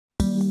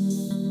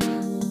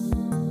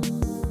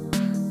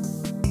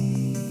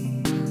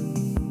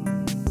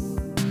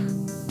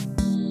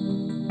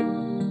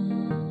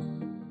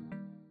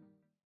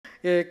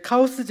예,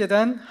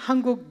 카오스재단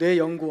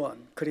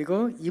한국뇌연구원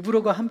그리고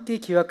이브로가 함께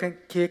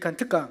기획한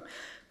특강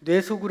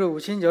뇌 속으로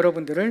오신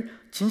여러분들을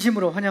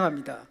진심으로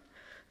환영합니다.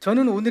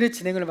 저는 오늘의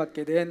진행을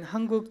맡게 된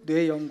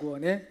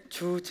한국뇌연구원의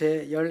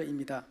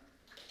주재열입니다.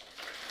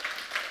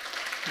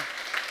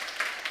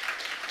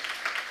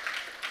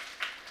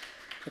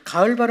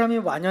 가을 바람이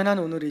완연한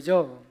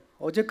오늘이죠.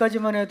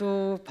 어제까지만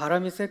해도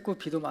바람이 셌고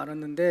비도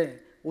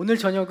많았는데 오늘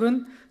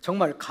저녁은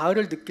정말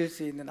가을을 느낄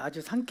수 있는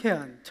아주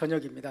상쾌한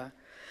저녁입니다.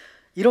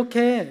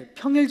 이렇게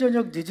평일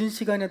저녁 늦은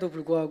시간에도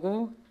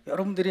불구하고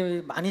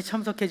여러분들이 많이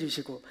참석해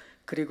주시고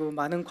그리고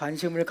많은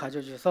관심을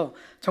가져주셔서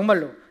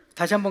정말로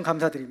다시 한번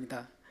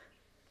감사드립니다.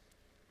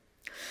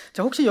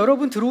 자, 혹시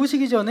여러분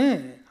들어오시기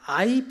전에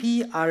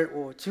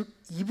IBRO 즉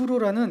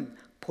이브로라는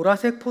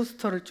보라색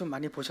포스터를 좀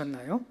많이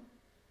보셨나요?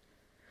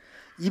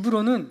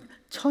 이브로는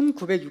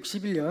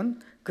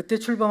 1961년 그때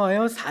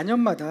출범하여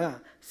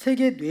 4년마다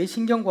세계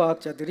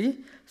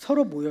뇌신경과학자들이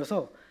서로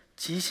모여서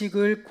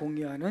지식을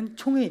공유하는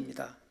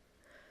총회입니다.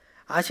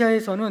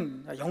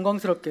 아시아에서는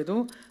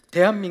영광스럽게도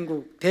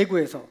대한민국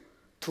대구에서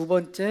두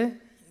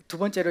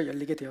번째로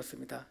열리게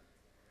되었습니다.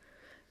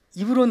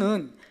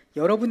 이브로는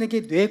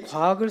여러분에게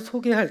뇌과학을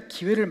소개할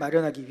기회를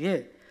마련하기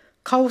위해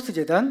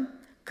카오스재단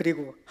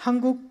그리고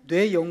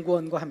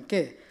한국뇌연구원과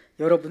함께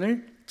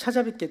여러분을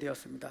찾아뵙게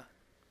되었습니다.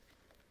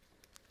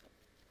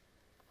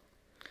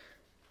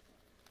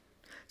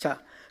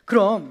 자,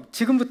 그럼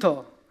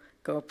지금부터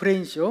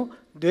브레인쇼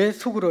뇌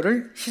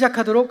속으로를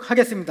시작하도록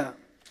하겠습니다.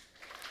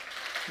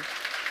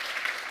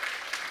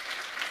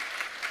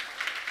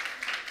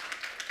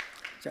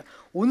 자,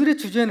 오늘의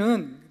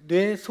주제는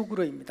뇌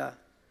속으로입니다.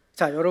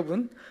 자,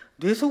 여러분,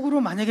 뇌 속으로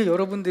만약에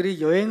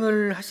여러분들이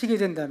여행을 하시게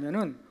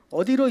된다면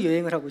어디로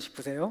여행을 하고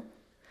싶으세요?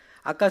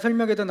 아까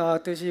설명에도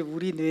나왔듯이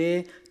우리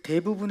뇌의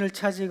대부분을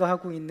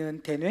차지하고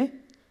있는 대뇌?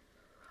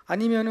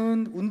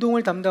 아니면은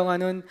운동을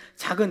담당하는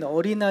작은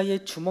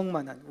어린아이의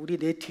주먹만한 우리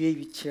뇌 뒤에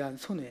위치한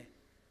소뇌,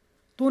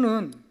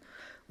 또는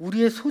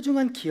우리의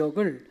소중한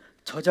기억을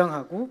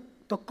저장하고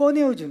또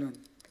꺼내어주는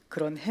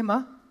그런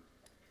해마?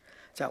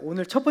 자,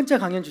 오늘 첫 번째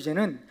강연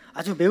주제는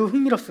아주 매우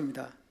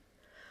흥미롭습니다.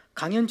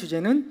 강연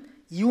주제는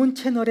이온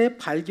채널의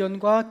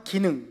발견과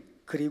기능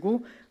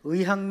그리고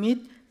의학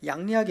및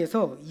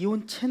양리학에서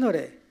이온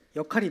채널의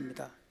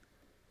역할입니다.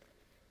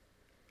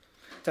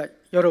 자,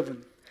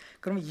 여러분,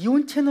 그럼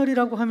이온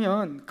채널이라고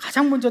하면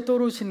가장 먼저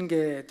떠오르시는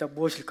게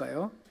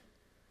무엇일까요?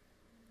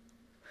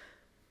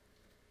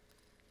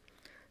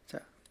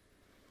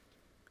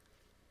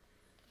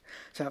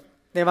 자,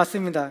 네,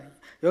 맞습니다.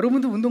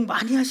 여러분도 운동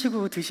많이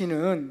하시고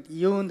드시는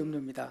이온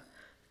음료입니다.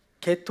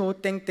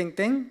 게토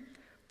땡땡땡,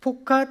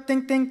 포카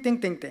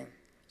땡땡땡땡땡.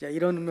 자,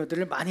 이런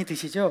음료들을 많이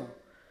드시죠?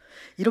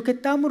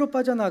 이렇게 땀으로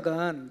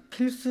빠져나간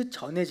필수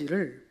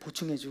전해질을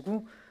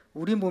보충해주고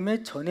우리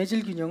몸의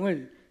전해질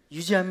균형을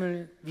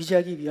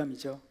유지하기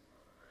위함이죠.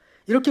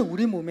 이렇게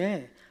우리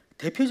몸에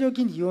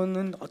대표적인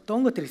이온은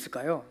어떤 것들이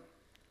있을까요?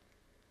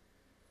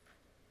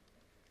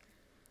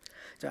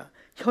 자,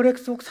 혈액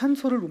속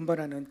산소를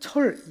운반하는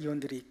철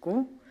이온들이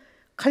있고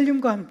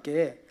칼륨과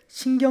함께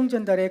신경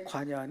전달에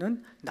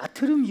관여하는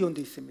나트륨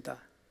이온도 있습니다.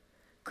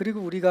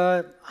 그리고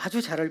우리가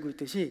아주 잘 알고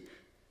있듯이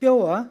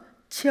뼈와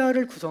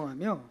치아를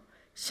구성하며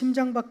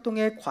심장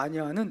박동에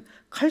관여하는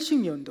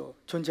칼슘 이온도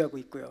존재하고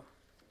있고요.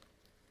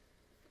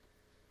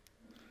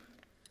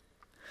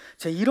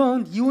 자,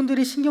 이런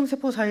이온들이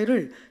신경세포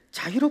사이를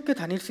자유롭게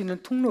다닐 수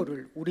있는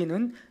통로를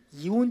우리는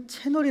이온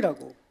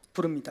채널이라고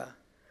부릅니다.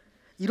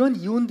 이런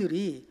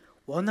이온들이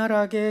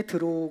원활하게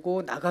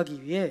들어오고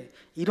나가기 위해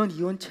이런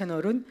이온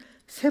채널은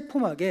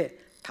세포막에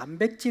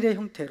단백질의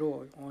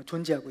형태로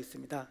존재하고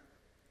있습니다.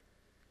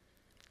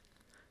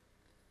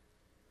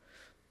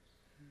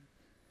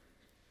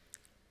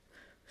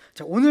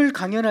 자, 오늘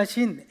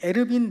강연하신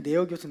에르빈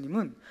네어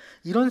교수님은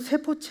이런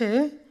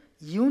세포체에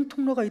이온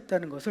통로가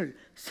있다는 것을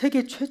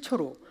세계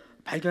최초로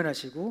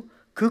발견하시고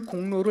그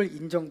공로를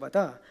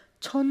인정받아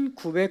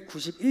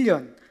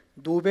 1991년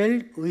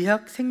노벨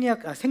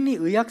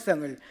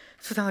생리의학상을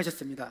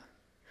수상하셨습니다.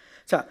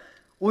 자,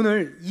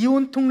 오늘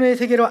이온 통로의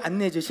세계로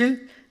안내해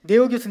주실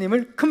네어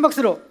교수님을 큰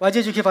박수로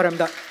맞이해 주시기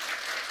바랍니다.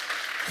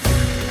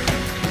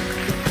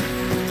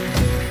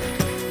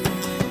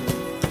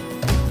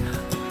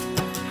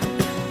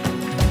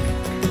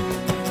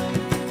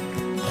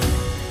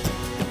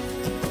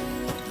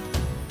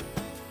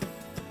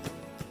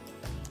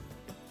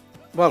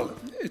 Well,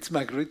 it's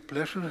my great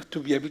pleasure to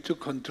be able to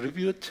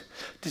contribute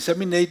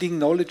disseminating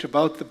knowledge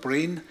about the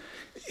brain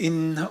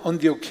on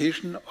the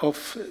occasion of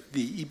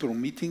the IBRO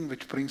meeting,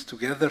 which brings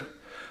together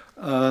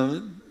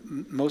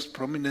most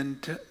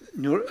prominent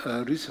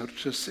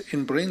researchers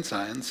in brain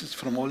sciences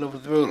from all over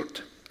the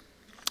world.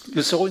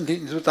 You saw in the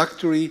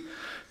introductory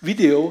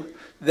video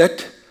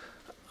that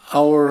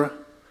our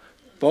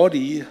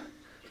body,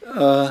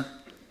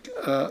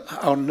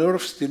 our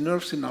nerves, the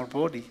nerves in our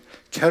body,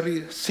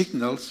 carry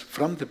signals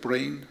from the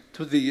brain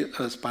to the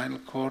spinal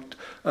cord,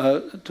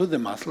 to the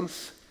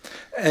muscles.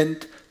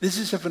 And this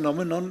is a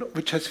phenomenon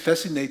which has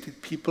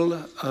fascinated people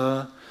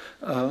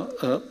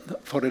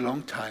for a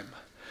long time.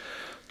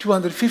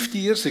 250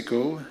 years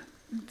ago,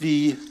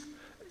 the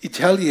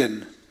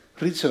Italian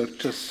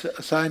researchers,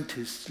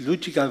 scientists,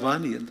 Luigi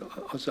Galvani and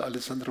also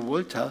Alessandro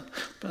Volta,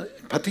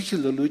 in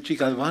particular Luigi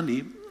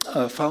Galvani,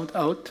 found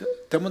out,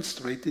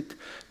 demonstrated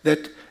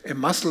that a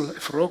muscle, a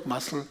frog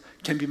muscle,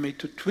 can be made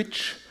to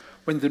twitch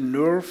when the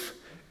nerve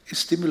is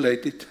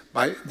stimulated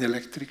by an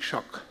electric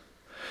shock.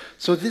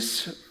 So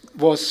this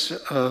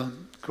was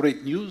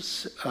great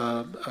news,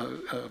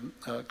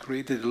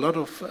 created a lot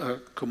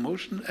of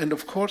commotion, and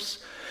of course,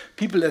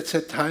 people at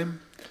that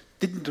time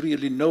didn't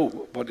really know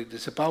what it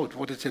is about,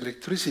 what is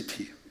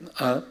electricity.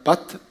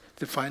 But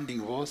the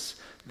finding was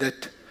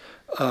that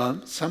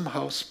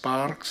somehow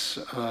sparks,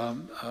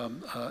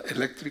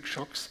 electric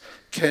shocks,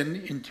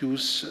 can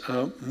induce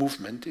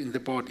movement in the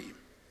body.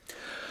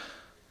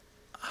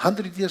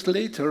 100 years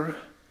later,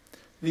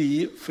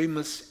 the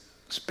famous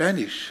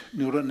Spanish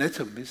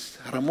neuroanatomist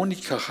Ramón y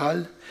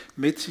Cajal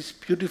made these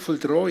beautiful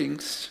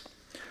drawings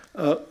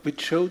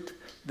which showed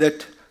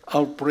that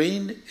our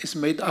brain is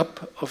made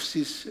up of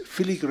these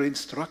filigrane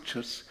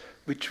structures,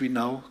 which we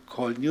now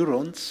call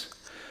neurons.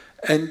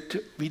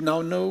 And we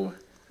now know,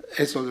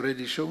 as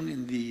already shown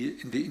in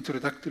the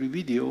introductory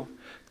video,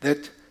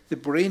 that the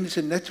brain is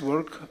a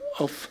network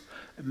of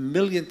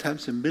 1,000,000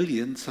 times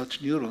 1,000,000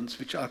 such neurons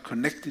which are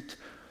connected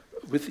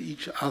with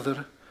each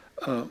other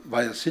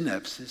via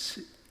synapses,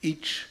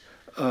 each,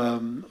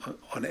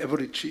 on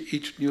average,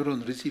 each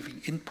neuron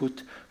receiving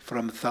input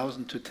from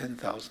 1,000 to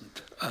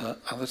 10,000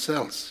 other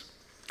cells.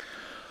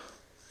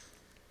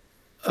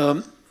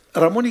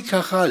 Ramón y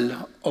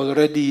Cajal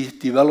already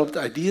developed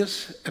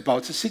ideas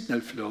about the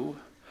signal flow,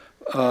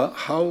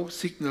 how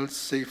signals,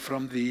 say,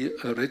 from the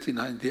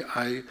retina in the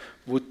eye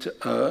would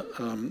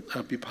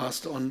be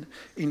passed on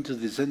into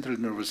the central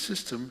nervous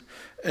system.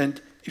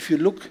 And if you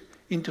look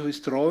into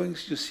his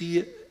drawings, you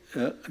see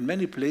in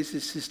many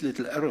places these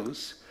little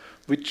arrows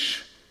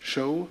which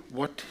show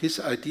what his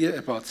idea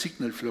about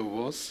signal flow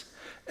was.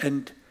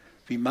 And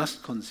we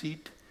must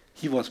concede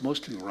he was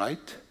mostly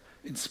right,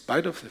 in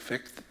spite of the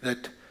fact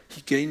that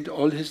he gained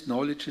all his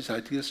knowledge, his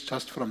ideas,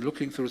 just from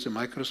looking through the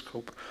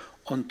microscope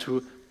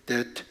onto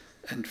dead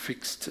and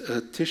fixed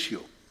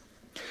tissue.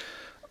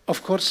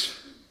 Of course,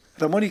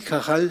 Ramón y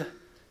Cajal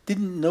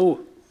didn't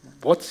know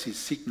what these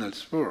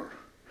signals were,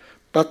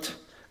 but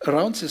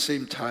around the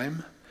same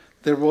time,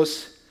 there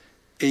was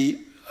a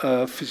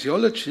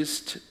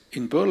physiologist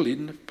in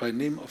Berlin by the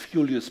name of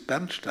Julius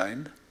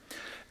Bernstein,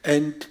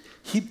 and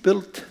he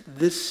built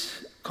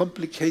this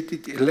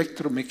complicated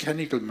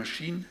electromechanical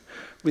machine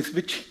with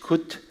which he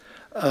could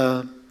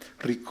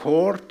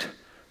record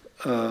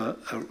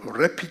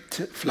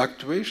rapid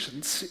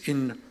fluctuations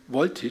in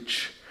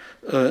voltage.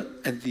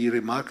 And the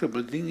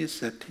remarkable thing is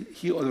that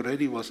he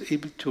already was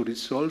able to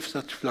resolve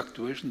such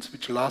fluctuations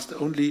which last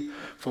only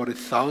for a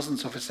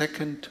thousandth of a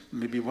second,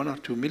 maybe 1 or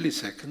 2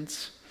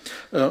 milliseconds,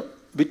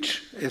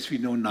 which, as we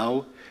know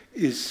now,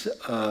 is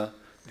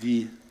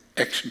the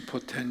action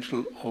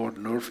potential or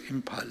nerve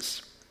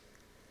impulse.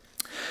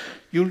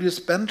 Julius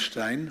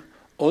Bernstein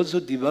also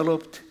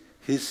developed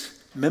his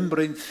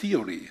membrane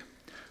theory,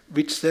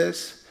 which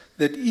says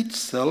that each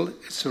cell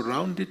is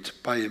surrounded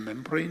by a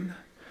membrane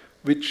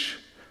which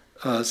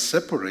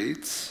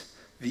separates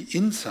the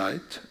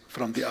inside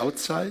from the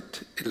outside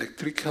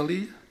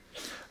electrically.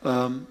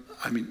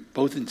 I mean,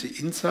 both in the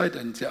inside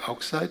and the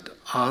outside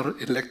are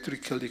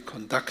electrically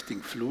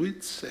conducting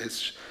fluids,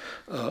 as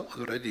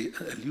already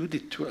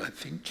alluded to, I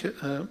think,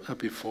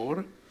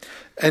 before.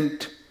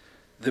 And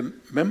the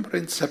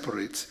membrane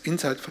separates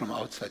inside from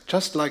outside,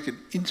 just like an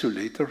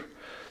insulator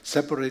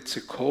separates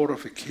the core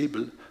of a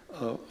cable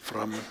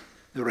from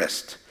the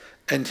rest.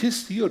 And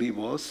his theory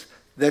was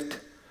that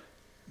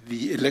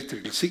the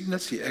electrical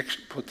signals, the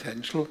action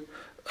potential,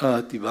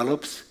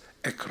 develops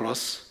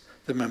across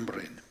the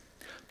membrane.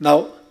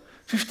 Now,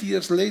 50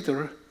 years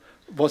later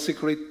was a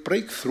great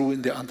breakthrough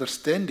in the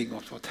understanding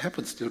of what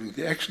happens during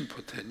the action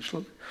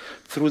potential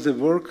through the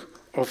work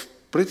of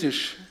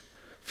British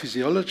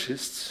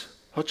physiologists,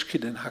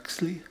 Hodgkin and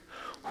Huxley,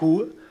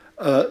 who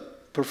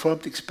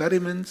performed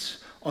experiments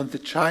on the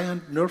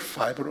giant nerve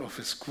fiber of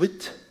a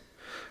squid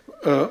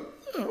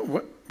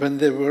when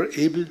they were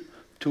able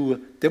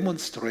to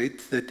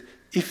demonstrate that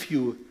if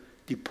you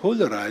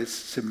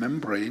depolarize the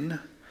membrane,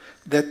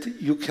 that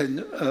you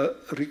can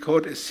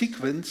record a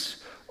sequence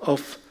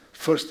of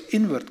first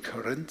inward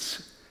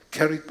currents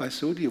carried by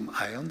sodium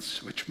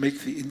ions, which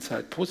make the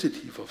inside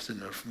positive of the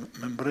nerve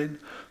membrane,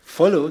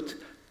 followed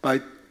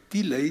by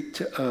delayed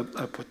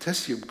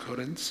potassium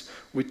currents,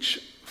 which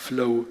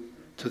flow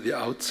to the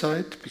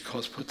outside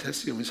because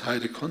potassium is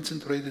highly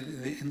concentrated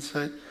in the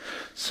inside,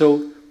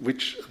 so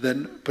which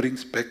then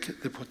brings back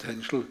the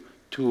potential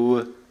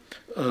to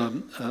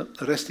a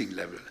resting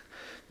level.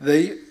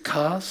 They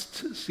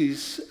cast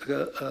these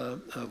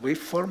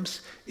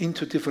waveforms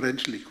into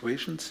differential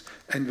equations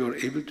and were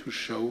able to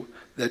show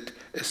that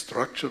a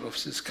structure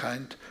of this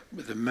kind,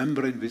 with a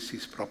membrane with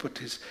these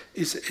properties,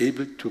 is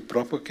able to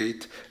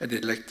propagate an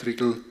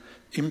electrical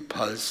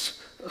impulse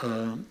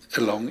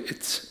along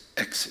its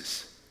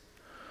axis.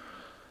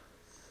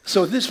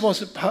 So this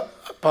was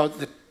about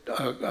the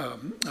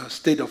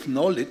state of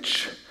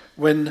knowledge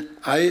when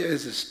I,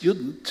 as a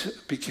student,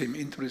 became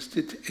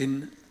interested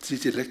in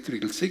these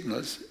electrical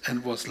signals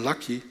and was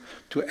lucky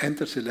to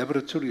enter the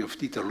laboratory of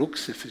Dieter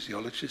Lux, a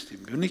physiologist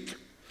in Munich.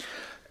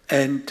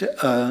 And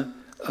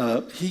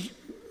he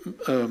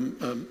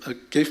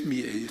gave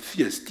me a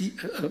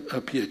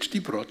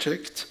PhD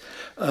project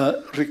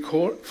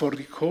for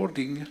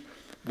recording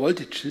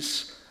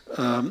voltages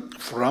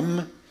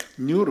from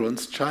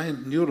neurons,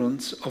 giant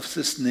neurons of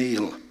the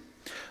snail.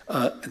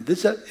 And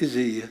this is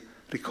a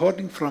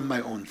recording from my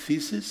own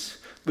thesis,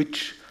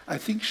 which I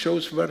think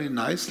shows very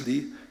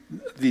nicely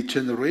the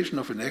generation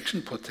of an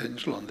action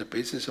potential on the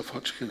basis of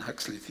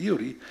Hodgkin-Huxley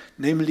theory.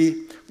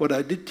 Namely, what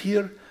I did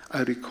here,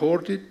 I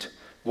recorded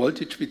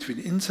voltage between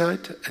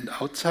inside and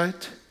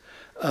outside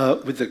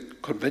with a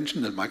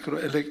conventional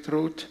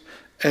microelectrode,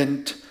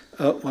 and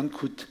one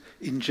could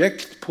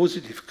inject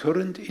positive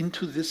current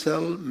into the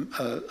cell,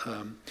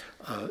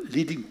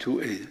 leading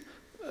to a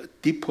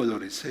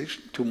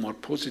depolarization to more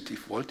positive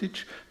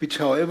voltage, which,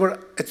 however,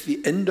 at the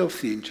end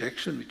of the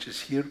injection, which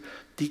is here,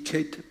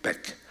 decayed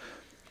back.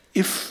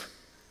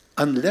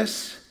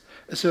 Unless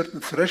a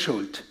certain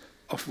threshold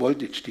of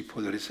voltage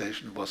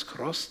depolarization was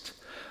crossed,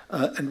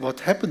 and what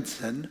happens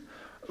then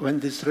when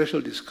this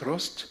threshold is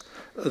crossed,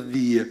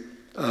 the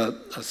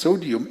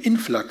sodium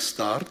influx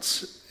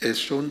starts, as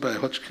shown by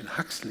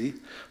Hodgkin-Huxley.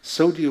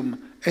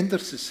 Sodium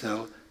enters the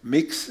cell,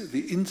 makes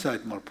the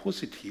inside more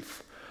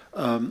positive,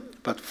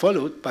 but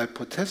followed by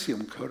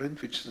potassium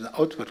current, which is an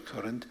outward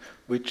current,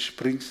 which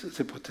brings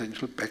the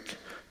potential back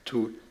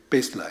to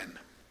baseline.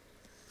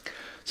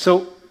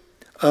 So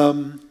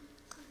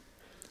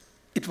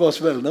it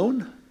was well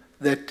known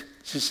that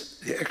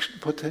the action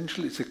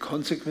potential is a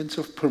consequence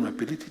of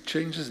permeability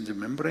changes in the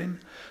membrane,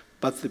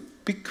 but the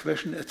big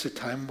question at the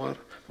time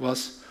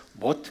was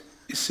what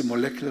is the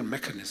molecular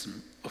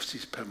mechanism of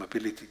these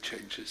permeability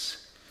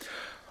changes?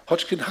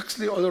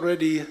 Hodgkin-Huxley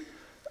already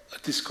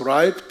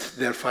described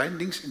their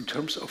findings in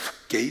terms of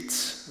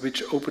gates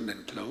which open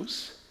and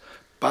close,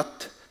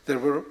 but there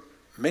were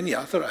many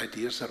other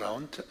ideas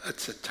around at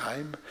the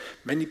time.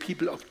 Many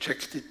people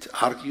objected,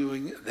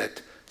 arguing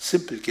that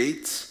simple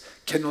gates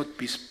cannot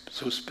be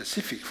so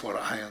specific for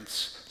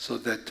ions, so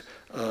that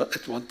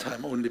at one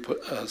time only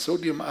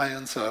sodium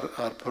ions are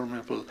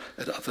permeable,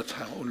 at other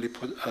time only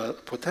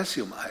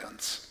potassium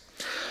ions.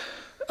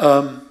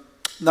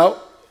 Now,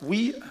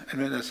 we,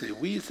 and when I say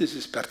we, this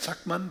is Bert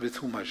Sackmann, with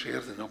whom I share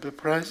the Nobel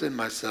Prize, and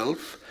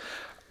myself,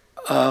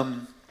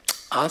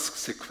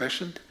 asks the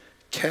question,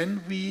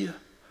 can we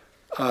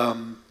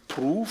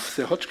prove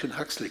the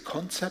Hodgkin-Huxley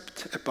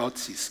concept about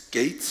these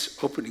gates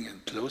opening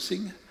and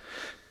closing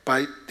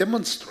by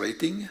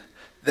demonstrating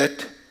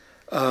that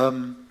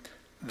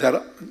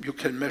you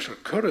can measure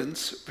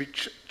currents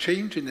which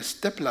change in a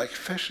step-like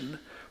fashion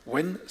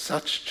when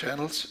such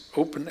channels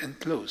open and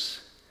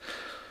close.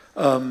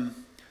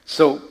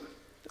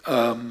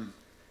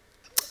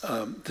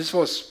 This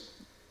was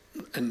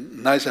a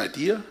nice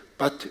idea,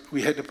 but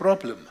we had a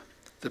problem.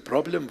 The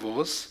problem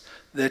was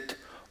that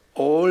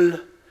all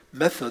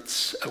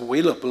methods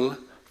available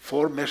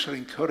for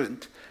measuring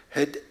current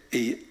had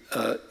a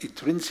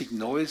intrinsic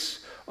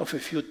noise of a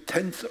few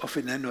tenths of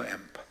a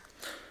nanoamp.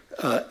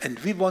 And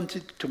we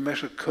wanted to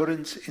measure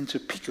currents in the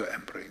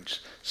picoamp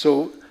range.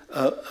 So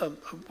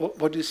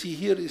what you see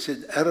here is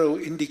an arrow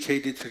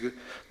indicating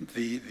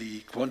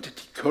the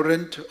quantity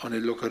current on a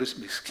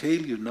logarithmic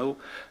scale. You know,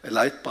 a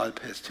light bulb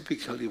has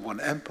typically 1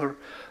 ampere.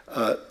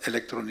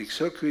 Electronic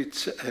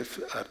circuits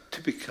are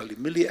typically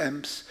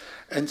milliamps,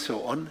 and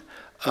so on.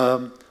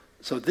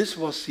 So this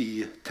was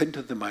the 10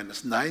 to the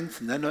minus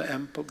 9th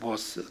nanoamp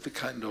was the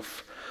kind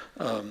of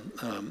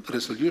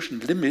resolution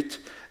limit,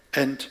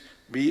 and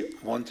we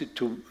wanted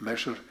to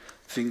measure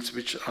things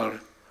which are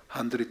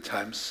 100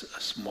 times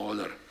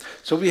smaller.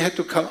 So we had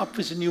to come up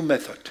with a new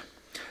method.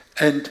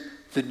 And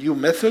the new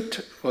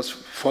method was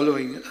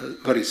following a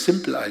very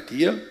simple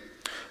idea.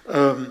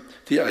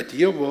 The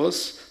idea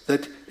was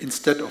that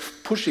instead of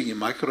pushing a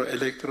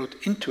microelectrode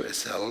into a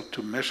cell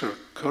to measure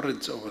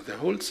currents over the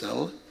whole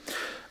cell,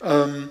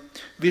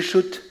 we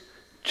should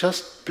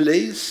just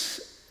place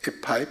a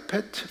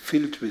pipette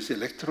filled with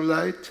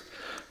electrolyte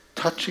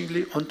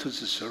touchingly onto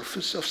the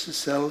surface of the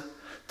cell,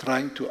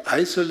 trying to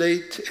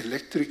isolate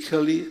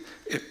electrically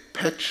a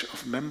patch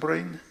of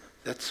membrane.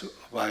 That's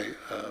why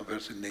where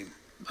the name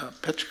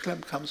patch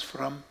clamp comes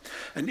from.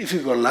 And if we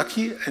were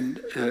lucky,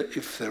 and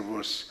if there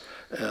was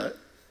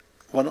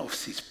one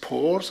of these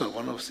pores or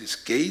one of these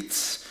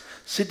gates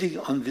sitting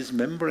on this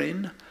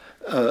membrane,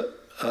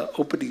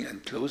 opening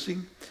and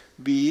closing,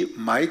 we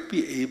might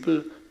be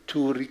able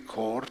to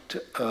record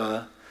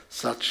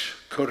such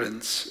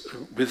currents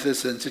with a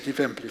sensitive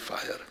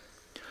amplifier.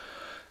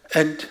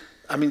 And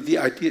I mean, the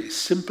idea is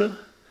simple.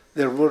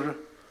 There were,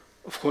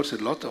 of course, a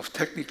lot of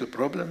technical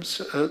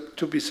problems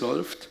to be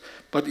solved,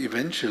 but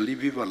eventually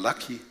we were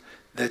lucky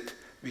that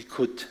we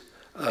could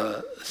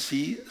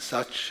see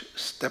such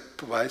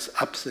stepwise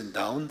ups and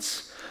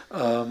downs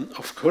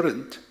of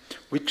current,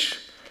 which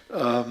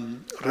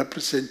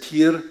represent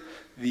here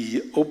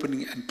the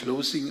opening and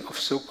closing of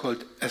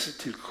so-called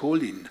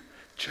acetylcholine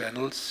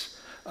channels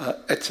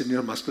at the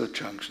neuromuscular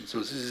junction. So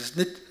this is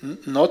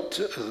not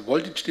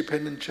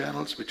voltage-dependent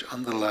channels which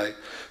underlie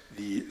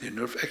the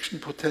nerve action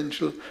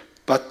potential,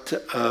 but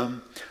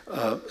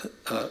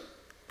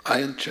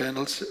ion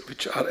channels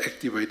which are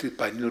activated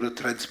by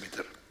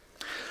neurotransmitter.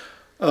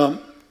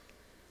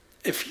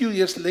 A few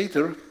years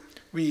later,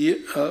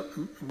 we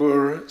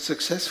were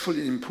successful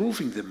in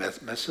improving the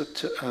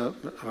method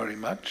very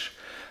much.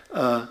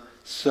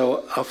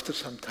 So after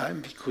some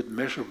time, we could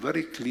measure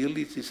very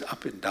clearly this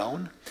up and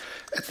down.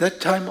 At that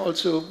time,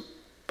 also,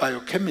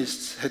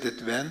 biochemists had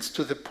advanced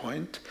to the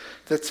point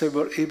that they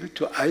were able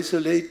to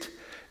isolate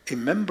a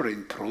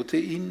membrane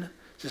protein,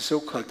 the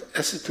so-called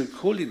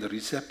acetylcholine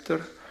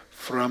receptor,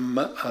 from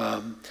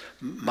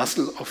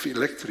muscle of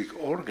electric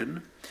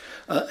organ.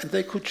 And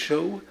they could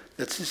show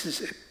that this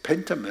is a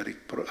pentameric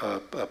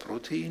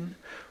protein,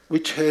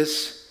 which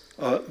has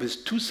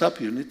with two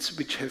subunits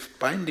which have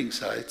binding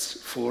sites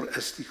for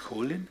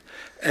acetylcholine.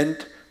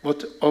 And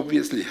what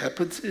obviously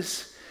happens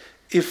is,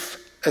 if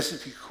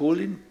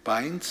acetylcholine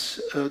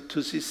binds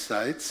to these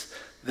sites,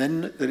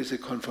 then there is a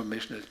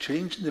conformational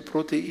change in the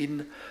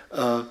protein,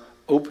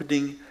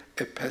 opening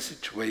a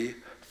passageway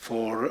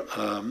for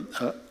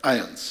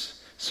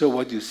ions. So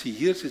what you see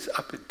here, this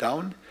up and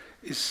down,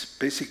 is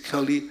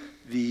basically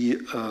the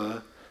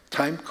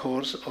time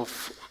course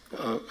of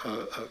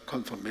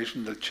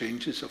conformational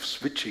changes of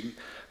switching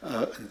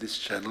in these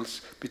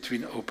channels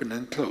between open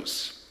and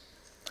close.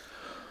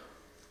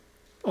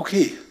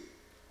 Okay,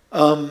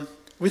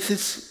 with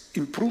this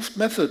improved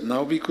method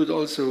now we could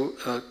also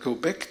go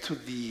back to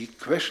the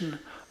question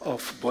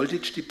of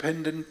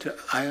voltage-dependent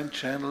ion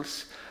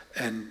channels,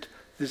 and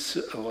this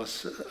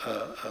was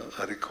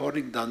a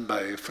recording done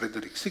by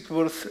Frederick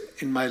Sigworth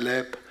in my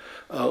lab,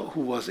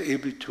 who was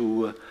able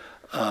to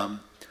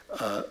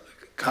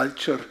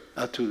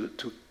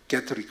to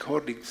get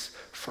recordings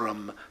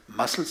from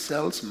muscle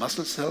cells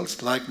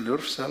like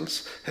nerve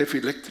cells have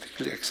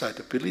electrical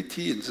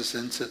excitability in the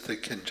sense that they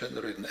can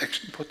generate an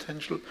action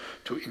potential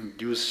to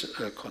induce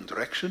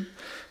contraction.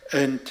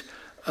 And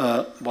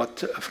what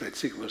Fred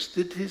Sigworth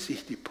did is he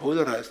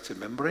depolarized the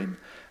membrane,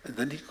 and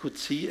then he could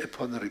see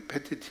upon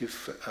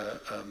repetitive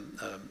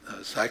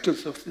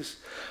cycles of this,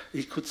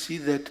 he could see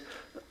that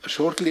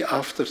shortly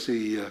after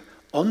the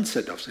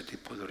onset of the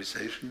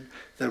depolarization,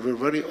 there were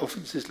very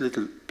often these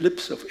little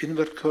blips of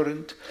inward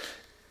current.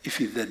 If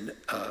he then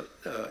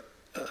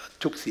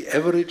took the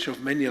average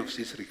of many of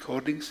these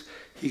recordings,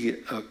 he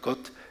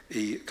got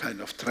a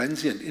kind of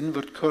transient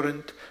inward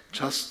current,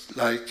 just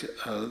like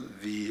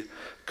the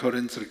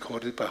currents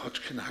recorded by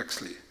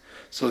Hodgkin-Huxley.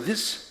 So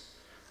this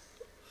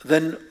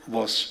then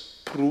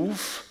was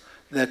proof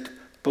that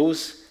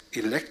both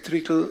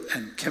electrical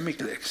and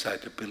chemical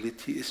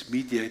excitability is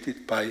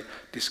mediated by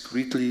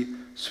discretely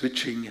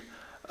switching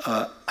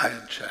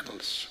ion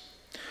channels.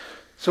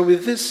 So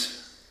with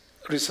these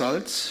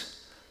results,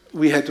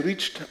 we had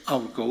reached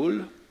our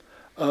goal,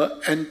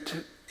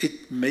 and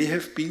it may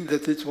have been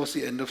that it was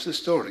the end of the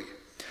story.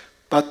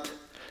 But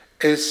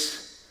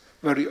as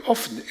very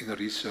often in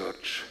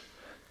research,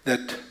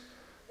 that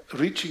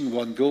reaching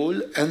one goal,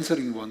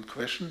 answering one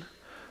question,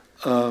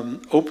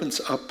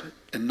 opens up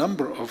a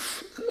number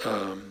of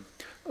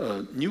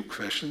new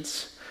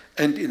questions.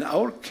 And in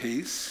our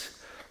case,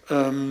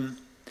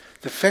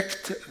 the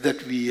fact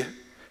that we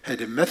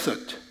had a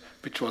method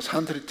which was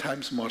 100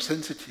 times more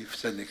sensitive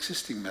than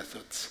existing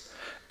methods,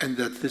 and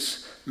that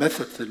this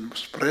method then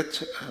spread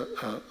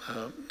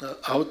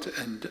out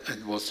and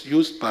was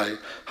used by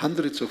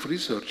hundreds of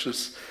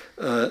researchers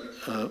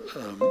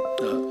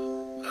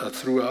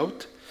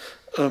throughout,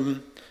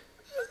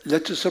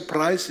 led to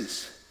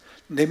surprises.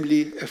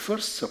 Namely, a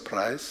first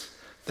surprise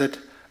that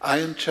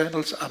ion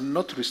channels are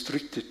not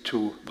restricted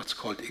to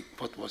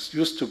what was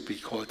used to be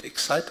called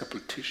excitable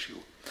tissue,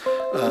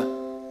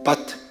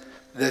 but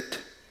that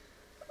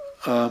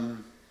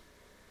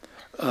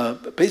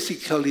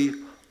basically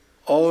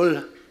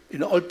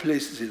in all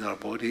places in our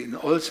body, in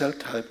all cell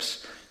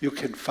types, you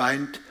can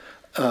find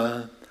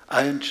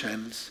ion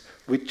channels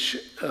which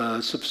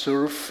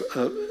subserve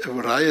a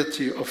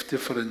variety of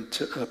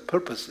different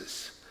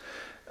purposes.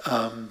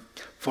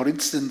 For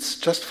instance,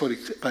 just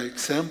by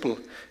example,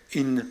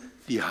 in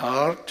the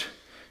heart,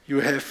 you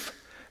have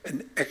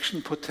an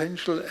action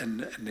potential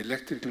and an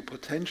electrical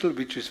potential,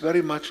 which is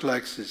very much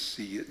like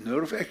the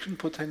nerve action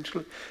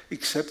potential,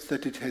 except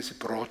that it has a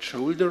broad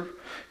shoulder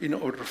in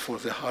order for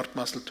the heart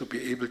muscle to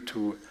be able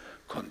to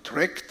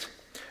contract.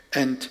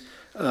 And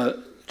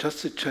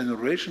just the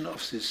generation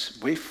of this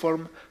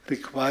waveform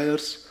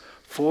requires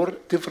 4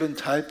 different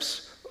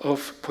types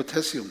of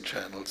potassium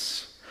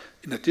channels,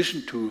 in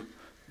addition to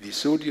the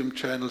sodium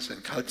channels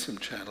and calcium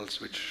channels,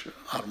 which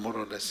are more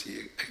or less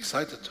the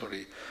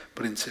excitatory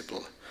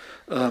principle.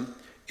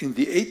 In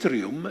the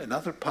atrium,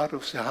 another part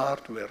of the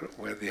heart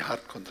where the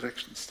heart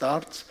contraction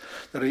starts,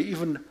 there are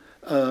even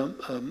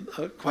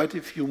quite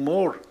a few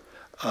more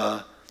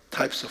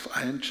types of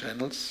ion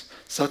channels,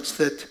 such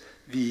that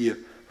the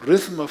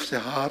rhythm of the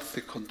heart,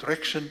 the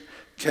contraction,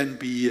 can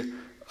be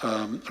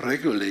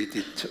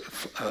regulated,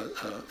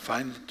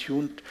 finely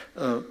tuned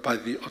by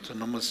the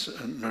autonomous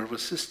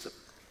nervous system.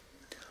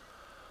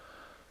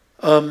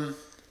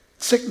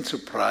 Second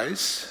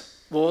surprise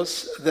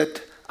was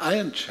that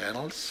ion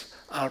channels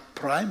are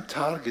prime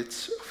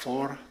targets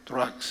for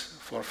drugs,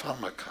 for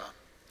pharmaca.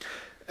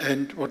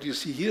 And what you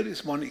see here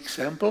is one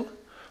example,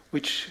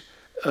 which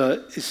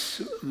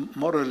is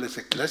more or less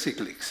a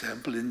classical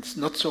example, and it's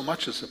not so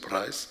much a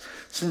surprise,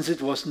 since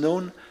it was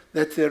known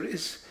that there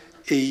is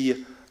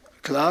a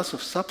class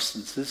of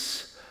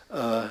substances,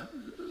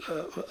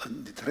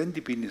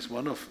 nitrendipine is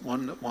one of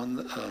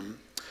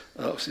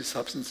these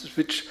substances,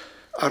 which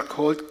are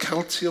called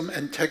calcium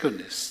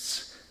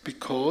antagonists,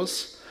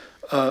 because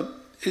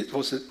it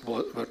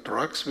were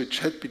drugs which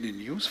had been in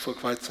use for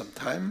quite some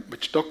time,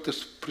 which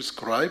doctors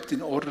prescribed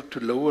in order to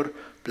lower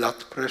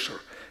blood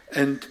pressure.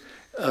 And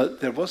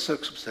there was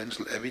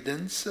substantial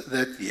evidence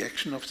that the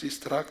action of these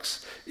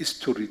drugs is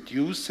to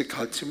reduce the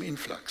calcium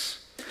influx.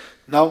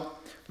 Now,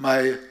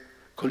 my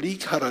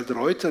colleague Harald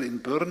Reuter in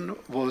Bern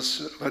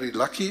was very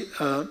lucky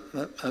a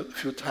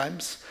few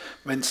times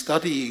when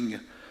studying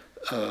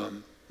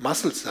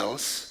muscle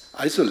cells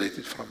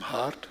isolated from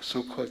heart,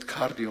 so-called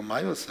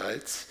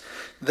cardiomyocytes,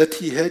 that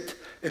he had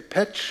a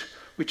patch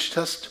which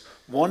just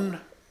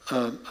one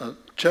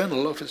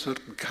channel of a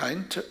certain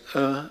kind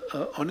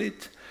on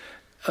it,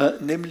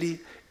 namely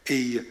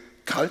a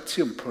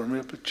calcium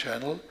permeable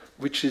channel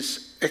which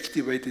is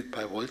activated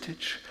by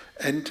voltage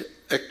and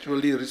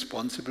actually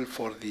responsible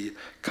for the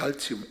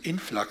calcium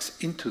influx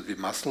into the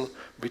muscle,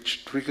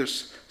 which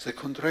triggers the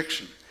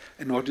contraction.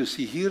 And what you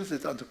see here is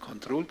that under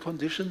controlled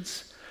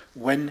conditions,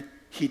 when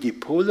he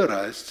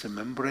depolarized the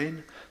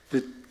membrane,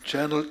 the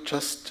channel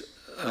just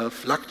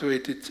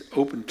fluctuated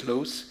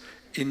open-close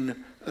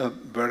in a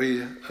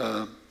very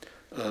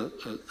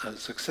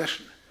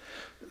succession.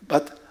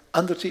 But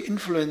under the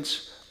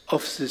influence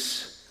of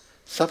this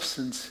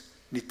substance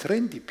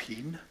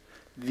nitrendipine,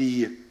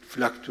 the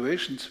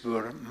fluctuations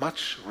were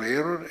much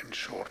rarer and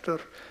shorter.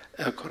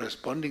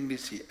 Correspondingly,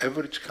 the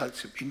average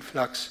calcium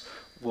influx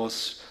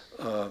was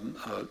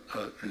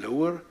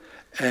lower,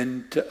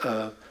 and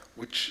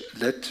which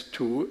led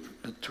to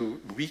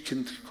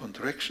weakened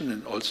contraction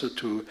and also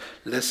to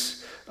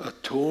less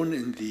tone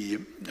in the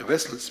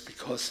vessels,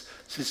 because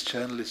this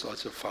channel is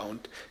also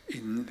found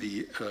in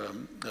the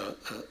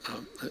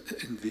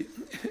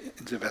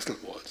vessel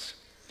walls.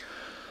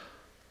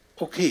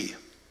 Okay,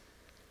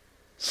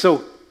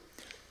 so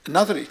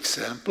another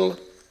example,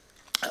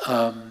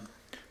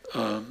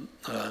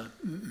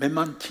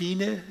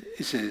 memantine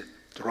is a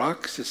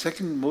drug, the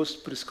second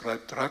most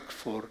prescribed drug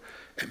for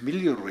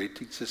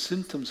ameliorating the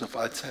symptoms of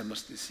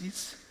Alzheimer's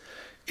disease.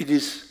 It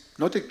is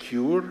not a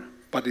cure,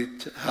 but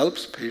it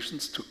helps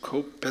patients to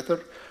cope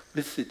better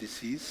with the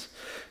disease.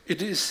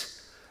 It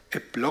is a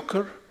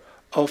blocker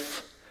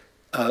of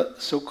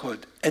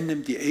so-called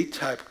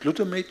NMDA-type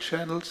glutamate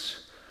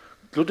channels.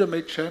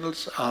 Glutamate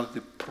channels are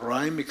the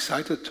prime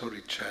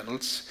excitatory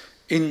channels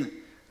in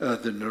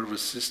the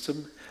nervous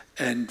system,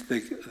 and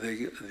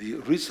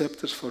the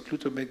receptors for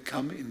glutamate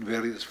come in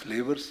various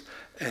flavors,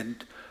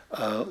 and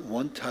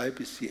one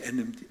type is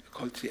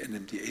called the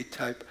NMDA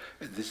type,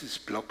 and this is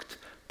blocked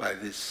by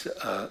this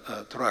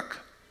drug.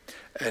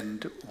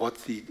 And what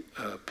the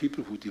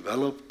people who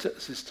developed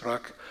this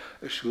drug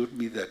assured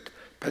me that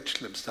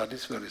patch lab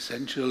studies were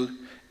essential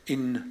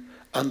in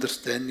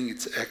understanding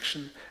its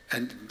action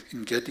and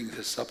in getting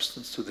the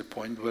substance to the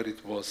point where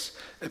it was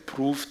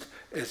approved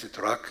as a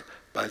drug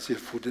by the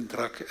Food and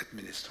Drug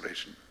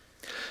Administration.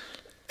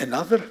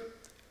 Another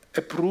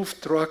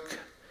approved drug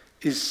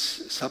is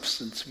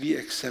substance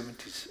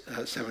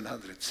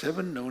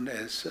VX707, known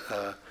as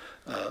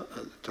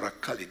drug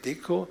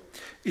Calideco.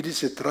 It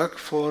is a drug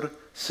for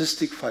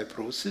cystic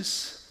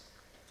fibrosis,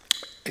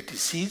 a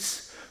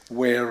disease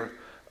where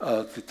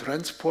the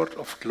transport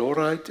of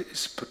chloride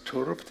is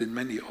perturbed in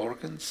many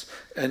organs,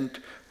 and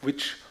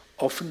which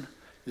often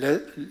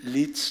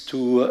leads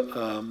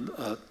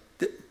to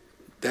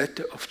death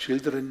of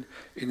children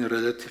in a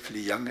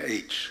relatively young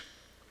age.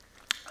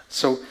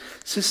 So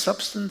this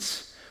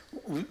substance,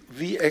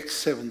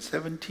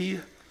 VX770,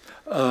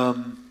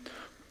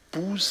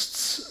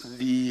 boosts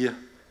the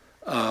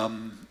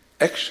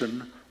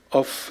action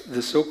of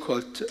the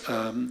so-called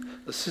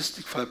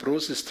cystic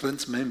fibrosis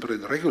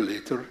transmembrane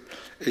regulator,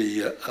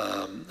 a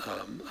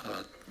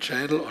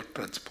channel or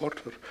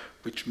transporter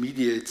which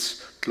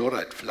mediates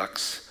chloride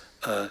flux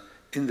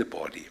in the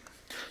body.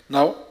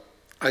 Now,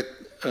 I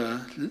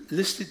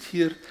listed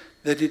here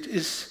that it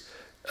is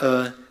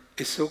a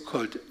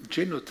so-called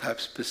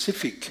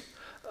genotype-specific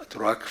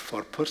drug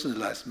for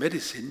personalized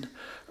medicine.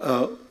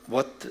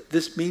 What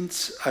this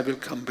means, I will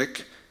come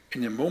back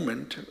in a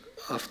moment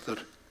after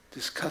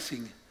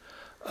discussing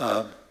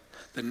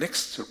the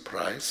next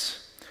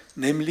surprise,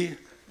 namely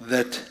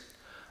that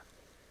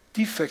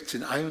defects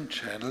in ion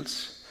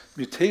channels,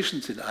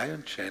 mutations in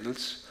ion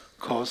channels,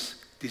 cause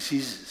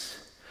diseases.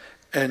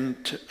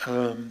 And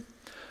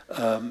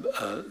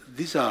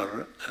these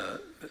are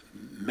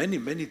many,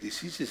 many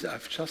diseases.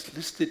 I've just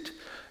listed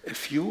a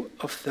few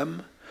of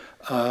them.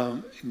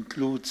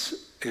 includes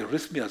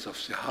arrhythmias of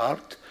the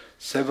heart,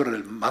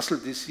 several muscle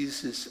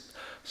diseases,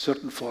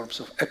 certain forms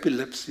of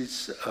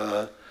epilepsies,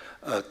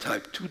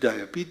 type 2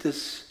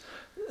 diabetes,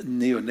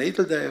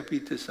 neonatal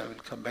diabetes, I will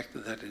come back to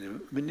that in a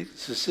minute,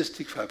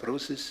 cystic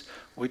fibrosis,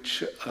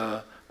 which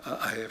I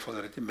have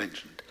already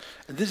mentioned.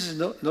 And this is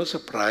no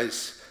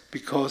surprise,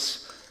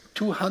 because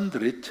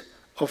 200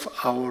 of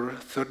our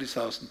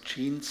 30,000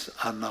 genes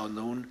are now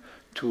known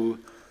to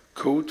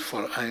code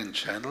for ion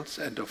channels,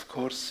 and of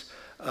course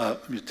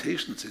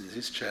mutations in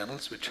these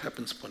channels, which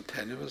happen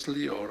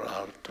spontaneously or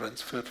are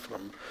transferred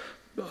from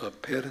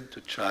parent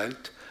to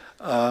child,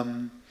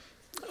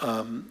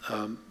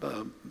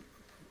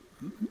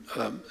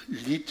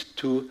 lead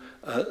to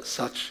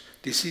such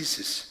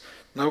diseases.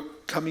 Now,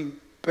 coming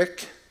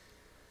back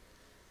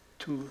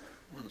to,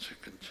 one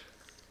second,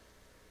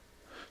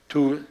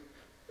 to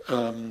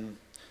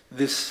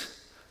this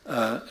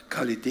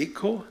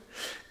Kalydeco,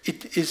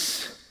 it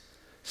is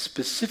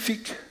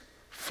specific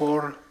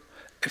for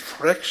a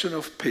fraction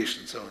of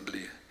patients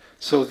only.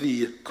 So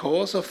the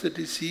cause of the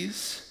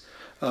disease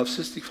of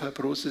cystic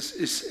fibrosis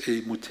is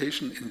a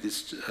mutation in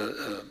this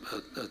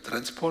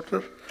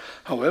transporter.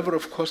 However,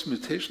 of course,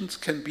 mutations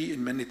can be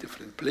in many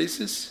different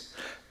places,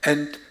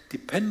 and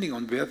depending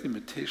on where the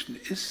mutation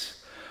is,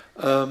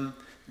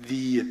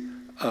 the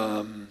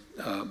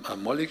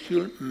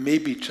molecule may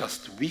be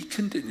just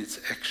weakened in its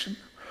action,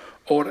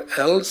 or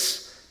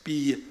else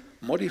be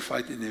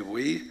modified in a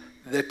way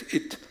that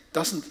it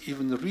doesn't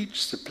even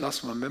reach the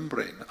plasma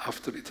membrane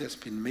after it has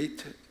been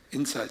made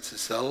inside the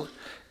cell.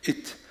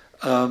 It,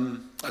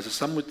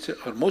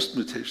 most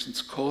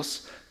mutations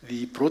cause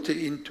the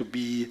protein to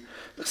be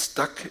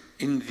stuck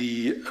in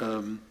the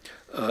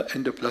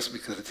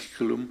endoplasmic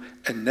reticulum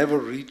and never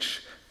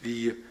reach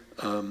the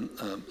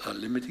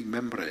limiting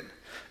membrane.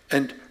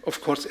 And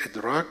of course, a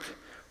drug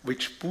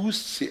which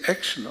boosts the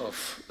action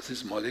of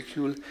this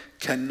molecule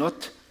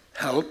cannot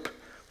help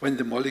when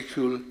the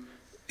molecule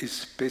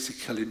is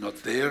basically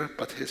not there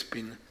but has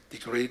been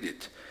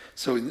degraded.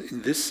 So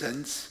in this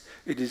sense,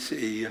 it is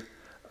a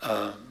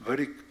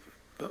very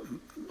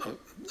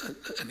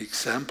an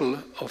example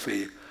of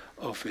a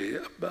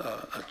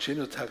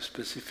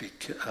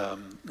genotype-specific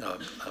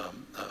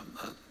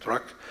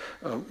drug,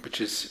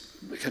 which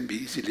can be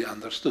easily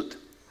understood.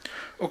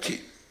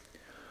 Okay,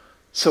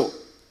 so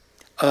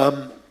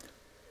around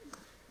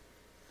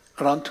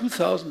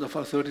 2,000 of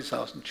our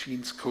 30,000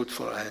 genes code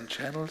for ion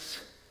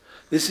channels.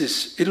 This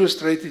is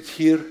illustrated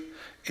here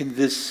in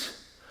this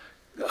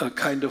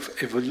kind of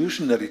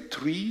evolutionary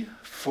tree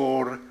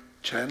for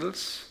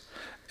channels.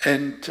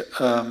 And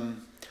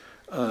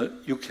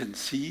you can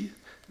see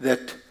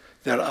that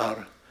there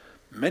are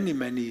many,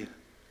 many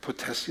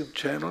potassium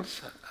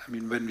channels. I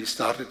mean, when we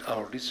started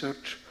our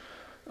research,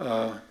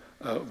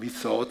 we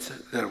thought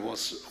there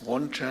was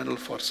one channel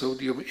for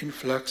sodium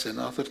influx,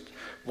 another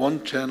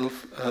one channel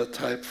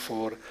type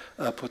for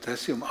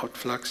potassium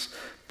outflux.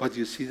 But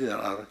you see there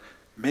are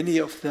many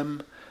of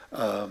them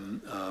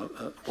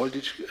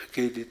voltage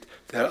gated.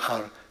 There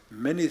are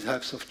many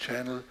types of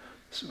channels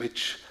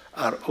which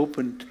are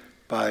opened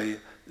by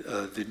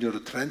the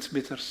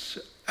neurotransmitters,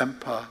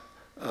 AMPA,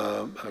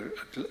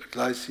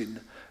 glycine,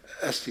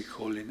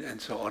 acetylcholine, and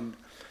so on.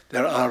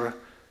 There are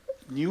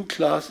new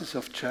classes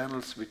of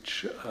channels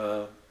which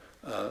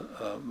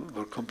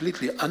were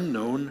completely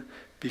unknown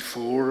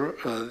before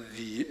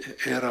the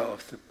era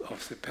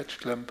of the patch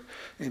clamp.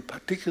 In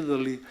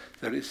particularly,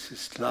 there is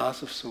this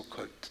class of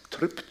so-called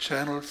trip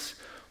channels,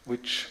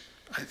 which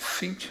I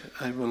think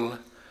I will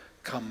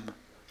come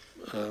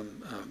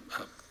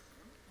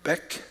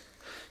back.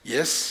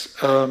 Yes,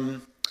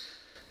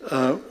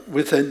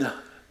 with a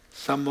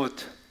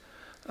somewhat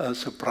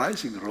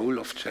surprising role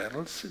of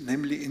channels,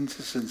 namely in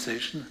the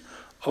sensation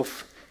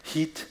of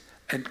heat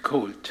and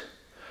cold.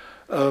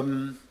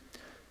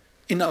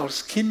 In our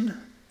skin,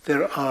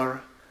 there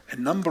are a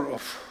number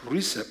of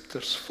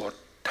receptors for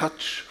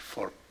touch,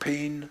 for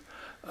pain,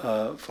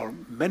 for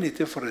many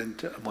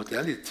different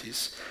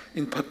modalities.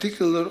 In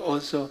particular,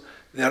 also,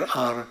 there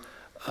are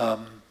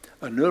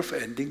nerve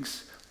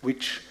endings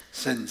which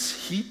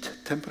sense heat,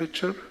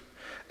 temperature,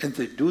 and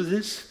they do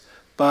this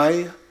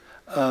by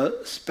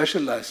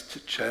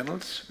specialized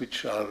channels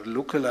which are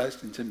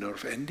localized in the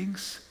nerve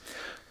endings,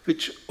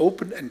 which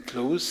open and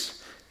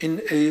close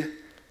in a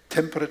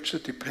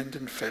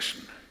temperature-dependent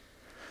fashion.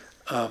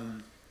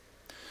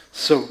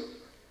 So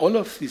all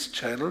of these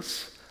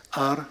channels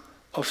are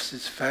of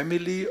this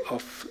family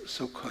of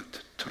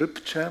so-called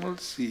trip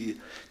channels. The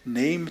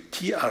name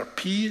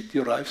TRP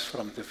derives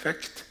from the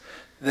fact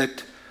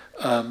that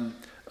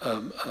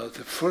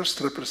the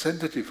first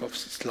representative of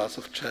this class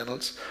of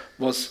channels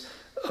was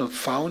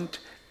found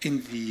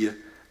in the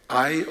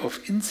eye of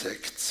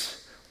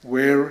insects,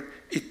 where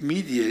it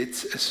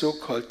mediates a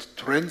so-called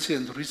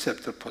transient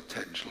receptor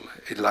potential,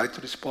 a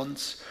light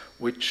response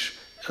which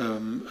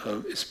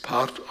is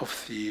part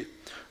of the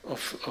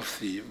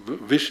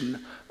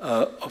vision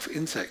of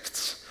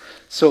insects.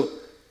 So,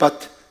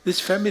 but this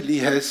family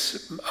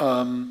has,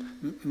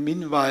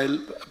 meanwhile,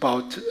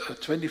 about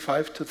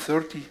 25 to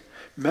 30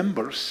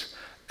 members,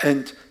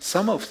 and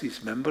some of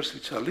these members,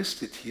 which are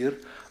listed here,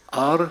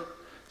 are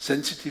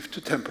sensitive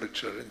to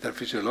temperature, and their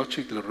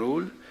physiological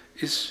role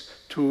is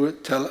to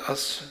tell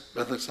us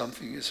whether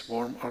something is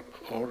warm or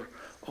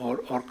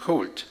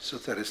cold. So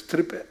there is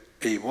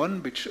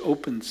TRPA1, which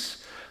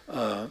opens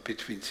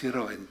between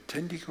 0 and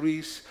 10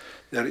 degrees.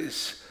 There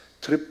is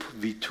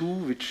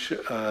TRPV2, which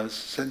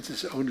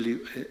senses only,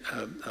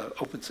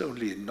 opens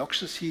only in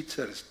noxious heat.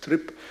 There is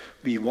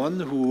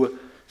TRPV1, who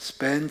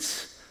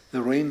spans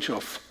the range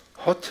of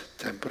hot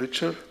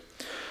temperature.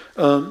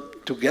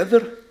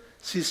 Together,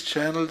 these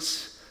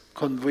channels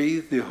convey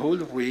the whole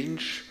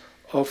range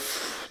of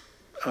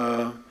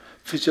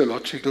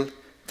physiological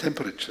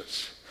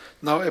temperatures.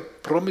 Now, I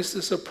promised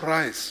a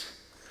surprise.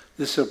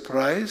 The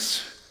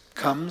surprise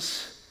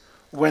comes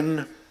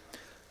when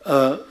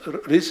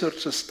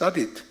researchers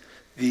studied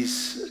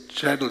these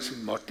channels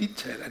in more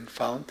detail and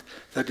found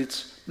that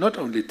it's not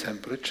only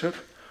temperature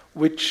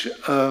which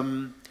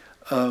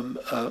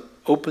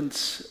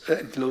opens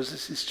and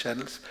closes these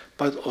channels,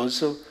 but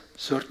also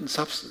certain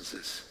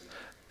substances.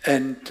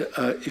 And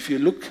if you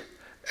look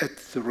at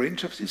the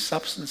range of these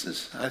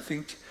substances, I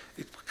think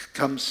it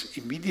becomes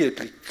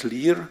immediately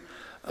clear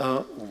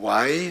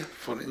why,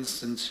 for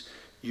instance,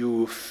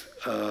 you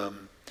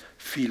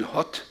feel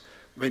hot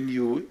when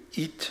you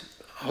eat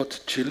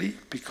hot chili,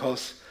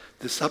 because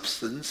the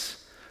substance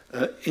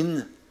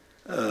in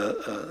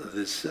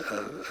this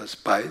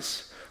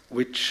spice,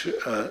 which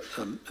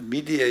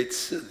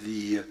mediates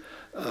the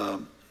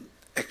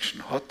action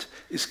hot,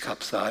 is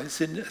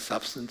capsaicin, a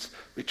substance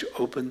which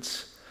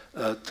opens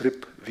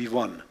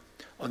TRPV1.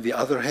 On the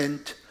other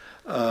hand,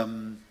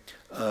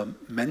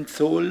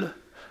 menthol,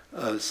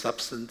 a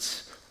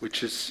substance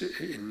which is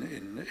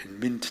in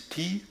mint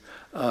tea,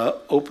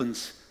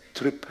 opens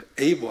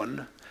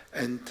TRPA1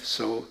 and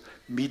so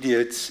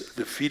mediates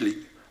the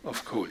feeling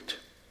of cold.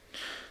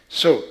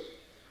 So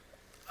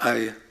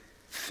I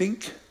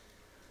think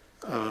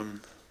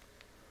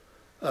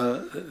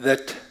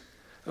that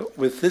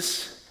with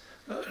this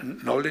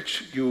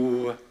knowledge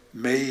you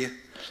may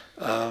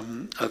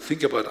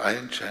think about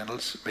ion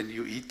channels when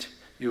you eat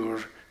your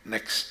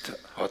next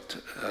hot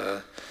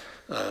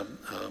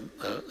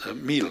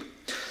meal.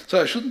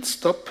 So I shouldn't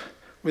stop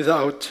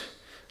without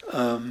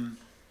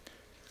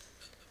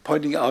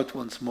pointing out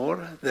once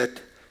more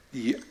that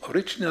the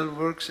original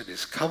works, the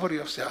discovery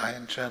of the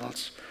ion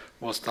channels,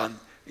 was done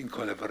in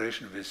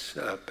collaboration with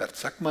Bert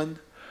Sackmann,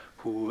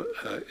 who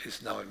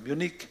is now in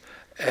Munich,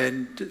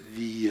 and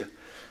the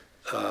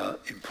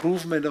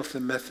improvement of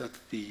the method,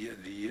 the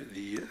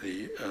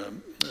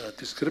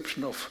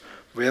description of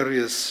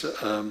various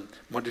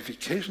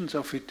modifications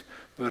of it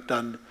were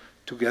done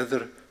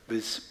together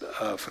with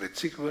Fred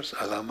Sigvers,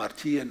 Alain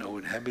Marty, and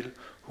Owen Hamill,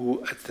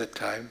 who at that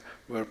time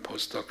were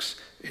postdocs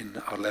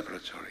in our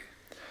laboratory.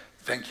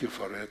 Thank you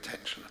for your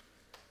attention.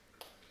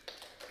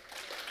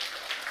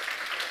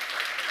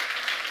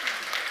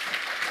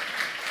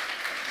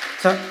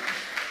 자,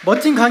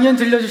 멋진 강연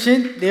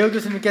들려주신 네어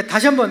교수님께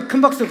다시 한번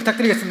큰 박수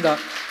부탁드리겠습니다.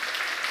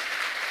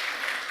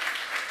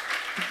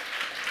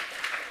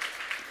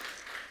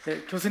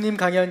 네, 교수님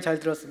강연 잘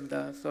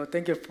들었습니다. So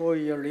thank you for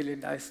your really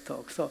nice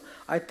talk. So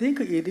I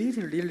think it is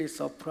really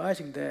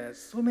surprising that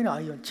so many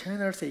ion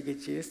channels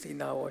exist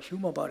in our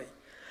human body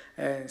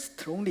and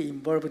strongly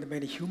involved in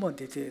many human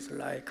diseases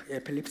like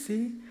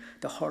epilepsy,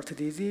 the heart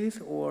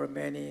disease, or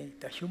many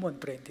the human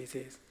brain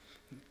disease.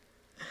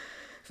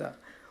 자,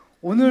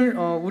 오늘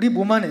우리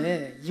몸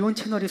안에 이온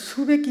채널이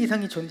수백 개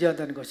이상이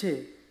존재한다는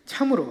것이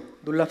참으로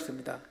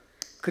놀랍습니다.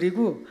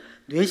 그리고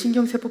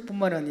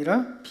뇌신경세포뿐만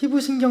아니라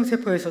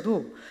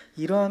피부신경세포에서도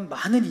이러한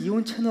많은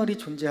이온 채널이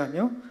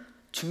존재하며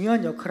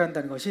중요한 역할을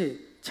한다는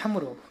것이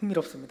참으로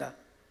흥미롭습니다.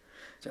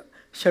 자,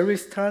 shall we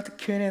start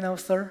Q&A now,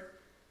 sir?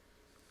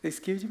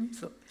 Excuse me?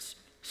 So,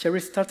 shall we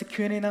start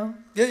Q&A now?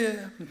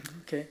 Yeah.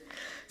 Okay.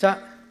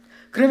 자,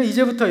 그러면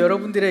이제부터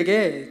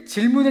여러분들에게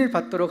질문을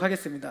받도록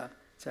하겠습니다.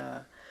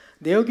 자,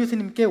 네어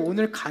교수님께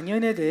오늘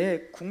강연에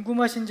대해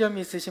궁금하신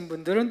점이 있으신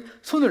분들은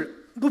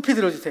손을 높이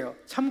들어주세요.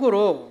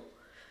 참고로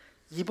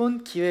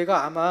이번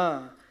기회가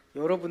아마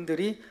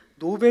여러분들이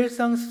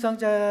노벨상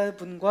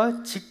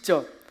수상자분과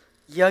직접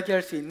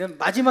이야기할 수 있는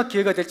마지막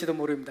기회가 될지도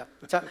모릅니다.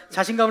 자,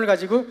 자신감을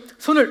가지고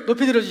손을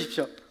높이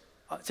들어주십시오.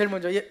 제일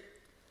먼저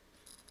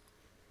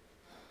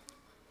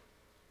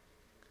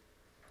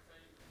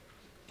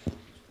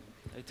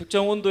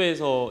특정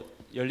온도에서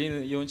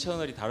열리는 이온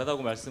채널이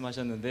다르다고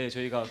말씀하셨는데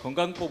저희가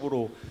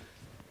건강법으로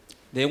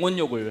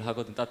냉온욕을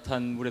하거든.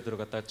 따뜻한 물에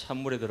들어갔다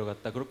찬물에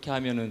들어갔다 그렇게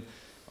하면은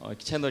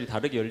채널이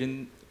다르게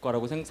열린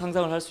거라고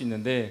상상을 할 수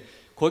있는데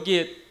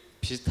거기에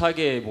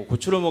비슷하게 뭐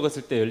고추를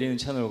먹었을 때 열리는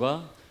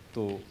채널과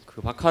또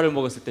그 박하를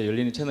먹었을 때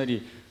열리는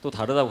채널이 또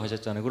다르다고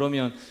하셨잖아요.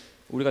 그러면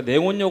우리가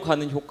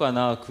냉온욕하는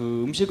효과나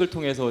그 음식을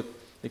통해서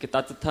이렇게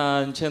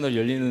따뜻한 채널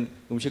열리는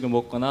음식을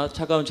먹거나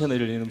차가운 채널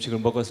열리는 음식을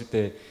먹었을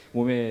때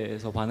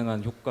몸에서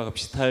반응하는 효과가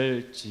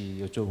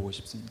비슷할지 여쭤보고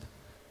싶습니다.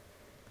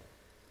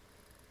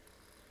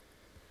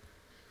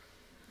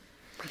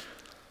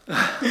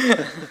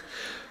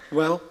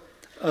 Well,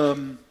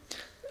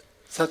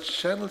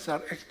 such channels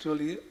are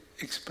actually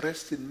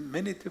expressed in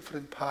many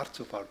different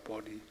parts of our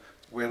body,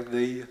 where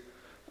they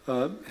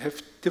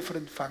have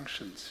different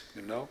functions,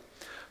 you know.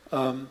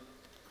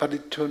 But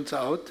it turns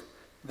out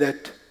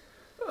that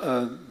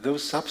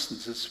those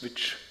substances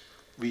which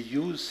we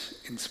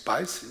use in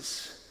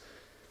spices,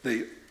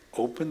 they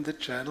open the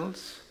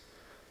channels,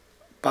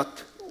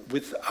 but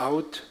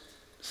without,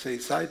 say,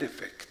 side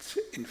effects.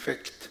 In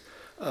fact,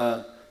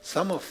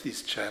 some of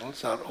these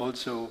channels are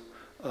also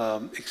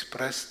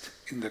expressed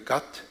in the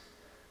gut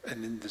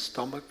and in the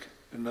stomach,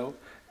 you know,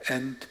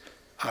 and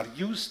are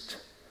used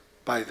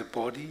by the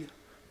body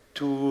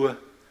to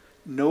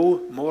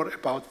know more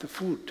about the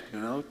food, you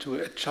know, to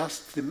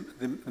adjust the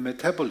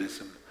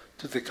metabolism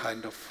to the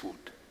kind of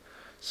food.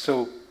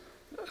 So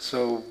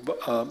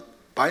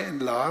by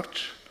and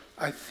large,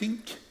 I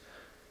think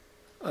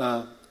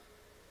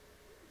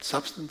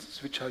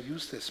substances which are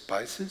used as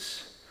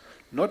spices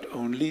not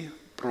only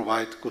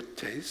provide good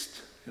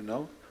taste, you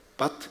know,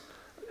 but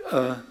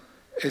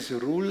as a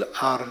rule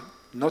are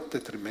not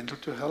detrimental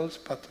to health,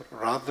 but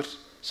rather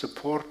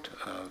support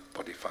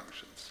body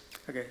functions.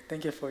 Okay,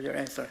 thank you for your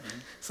answer.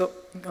 So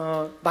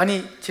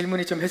많이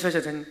질문이 좀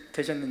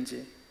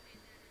해소되셨는지.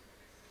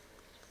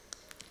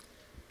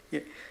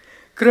 예.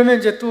 그러면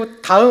이제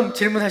또 다음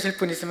질문하실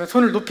분 있으면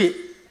손을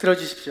높이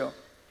들어주십시오.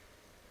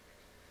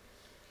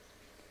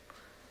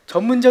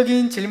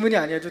 전문적인 질문이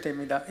아니어도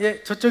됩니다.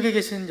 예, 저쪽에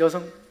계신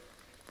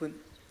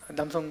여성분,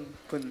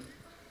 남성분,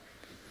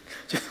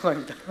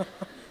 죄송합니다.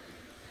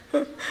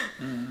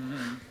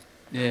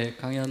 네,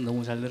 강연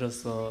너무 잘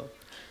들어서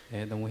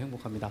네, 너무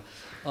행복합니다.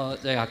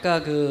 제가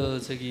아까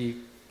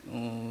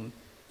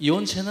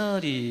이온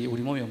채널이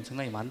우리 몸에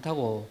엄청나게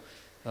많다고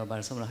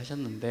말씀을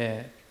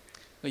하셨는데,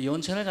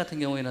 이온 채널 같은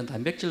경우에는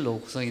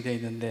단백질로 구성이 되어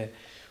있는데,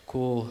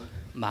 그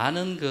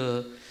많은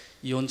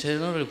이온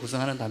채널을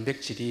구성하는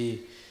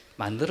단백질이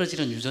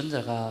만들어지는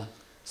유전자가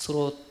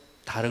서로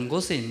다른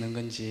곳에 있는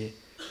건지,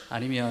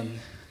 아니면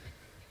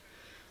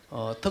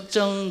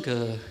특정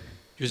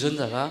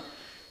유전자가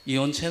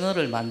이온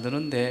채널을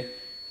만드는데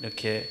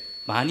이렇게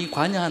많이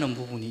관여하는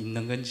부분이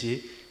있는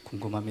건지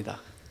궁금합니다.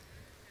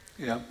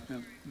 Yeah.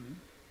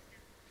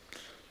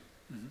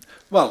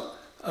 Well,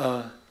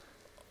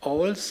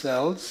 all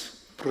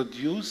cells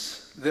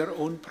produce their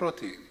own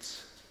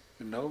proteins.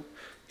 You know,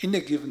 in a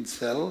given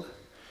cell,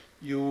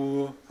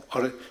 your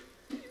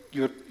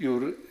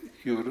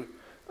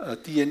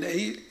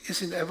DNA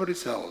is in every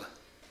cell.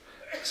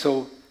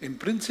 So, in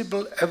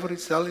principle, every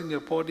cell in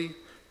your body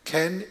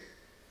can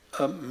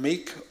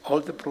make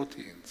all the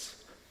proteins,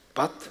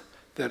 but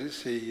there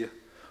is a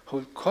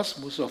whole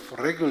cosmos of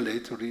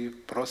regulatory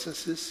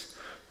processes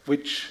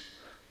which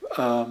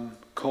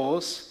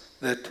cause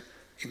that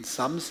in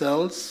some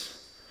cells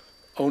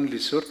only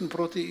certain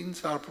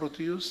proteins are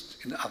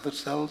produced, in other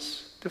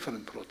cells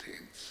different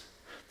proteins.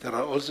 There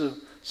are also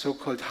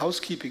so-called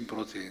housekeeping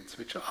proteins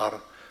which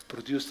are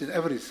produced in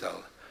every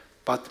cell,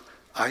 but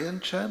ion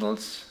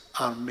channels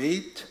are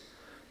made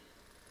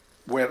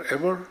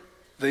wherever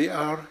they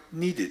are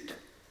needed.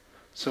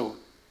 So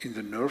in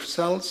the nerve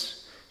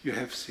cells, you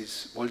have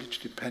these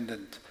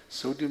voltage-dependent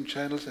sodium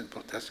channels and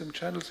potassium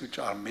channels which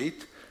are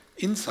made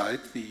inside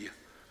the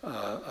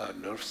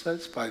nerve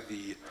cells by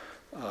the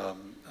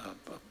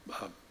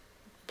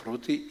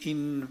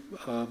protein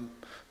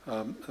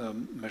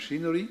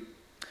machinery.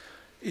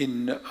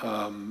 In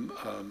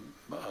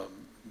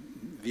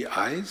the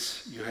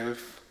eyes, you have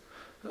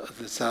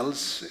the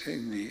cells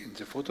in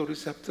the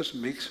photoreceptors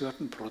make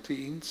certain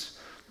proteins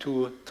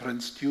to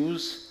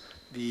transduce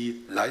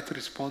the light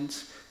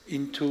response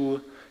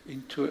into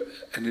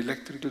an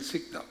electrical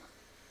signal.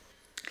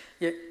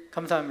 예,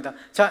 감사합니다.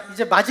 자,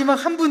 이제 마지막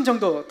한 분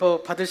정도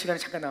더 받을 시간이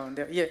잠깐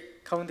나오는데요. 예,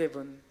 가운데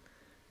분.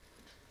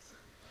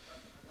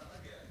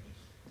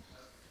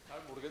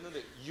 잘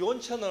모르겠는데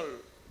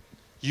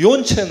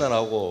이온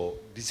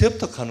채널하고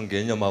리셉터 하는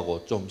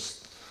개념하고 좀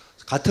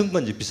같은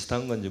건지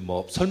비슷한 건지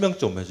뭐 설명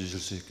좀 해주실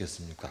수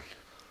있겠습니까?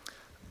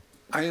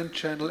 Ion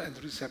channel and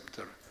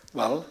receptor.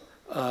 Well,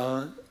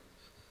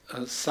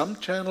 some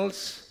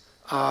channels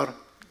are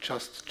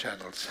just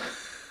channels.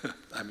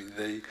 I mean,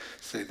 they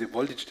say the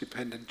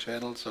voltage-dependent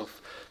channels of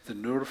the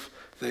nerve,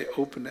 they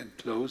open and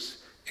close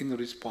in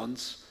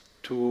response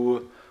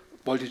to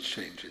voltage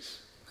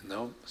changes. You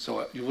know?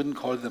 So you wouldn't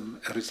call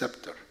them a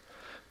receptor.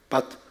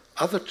 But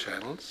other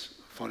channels,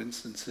 for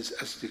instance, this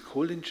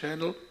acetylcholine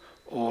channel,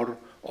 or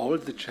all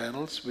the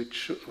channels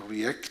which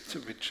react,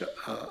 which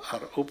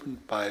are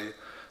opened by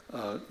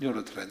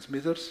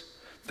neurotransmitters,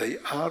 they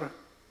are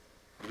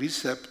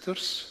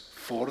receptors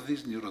for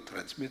these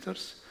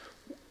neurotransmitters,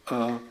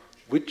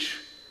 which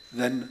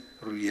then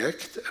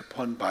react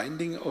upon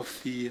binding of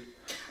the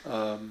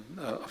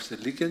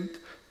ligand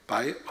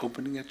by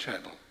opening a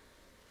channel.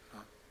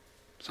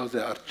 So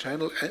there are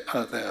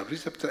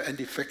receptor and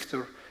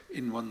effector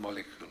in one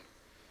molecule.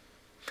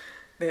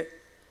 네.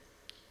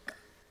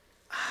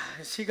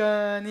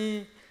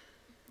 시간이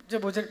이제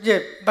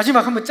예,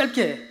 마지막 한번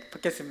짧게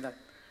받겠습니다.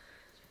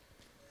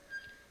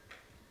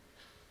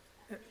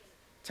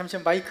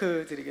 잠시만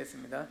마이크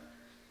드리겠습니다.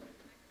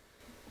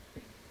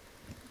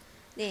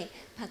 네,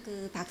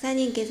 그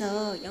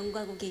박사님께서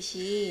연구하고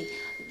계신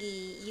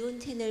이 이온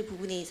채널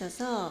부분에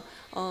있어서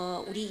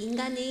우리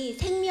인간의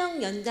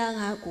생명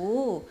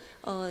연장하고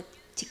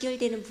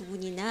직결되는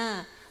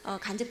부분이나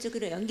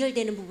간접적으로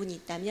연결되는 부분이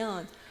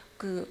있다면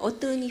그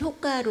어떤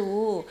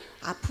효과로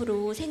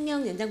앞으로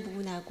생명 연장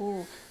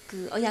부분하고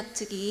그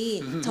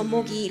의학적인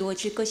접목이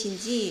이루어질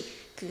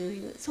것인지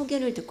그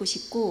소견을 듣고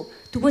싶고,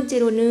 두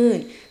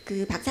번째로는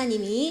그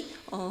박사님이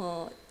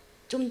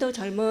좀 더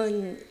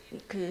젊은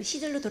그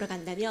시절로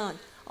돌아간다면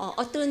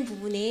어떤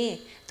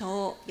부분에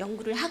더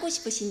연구를 하고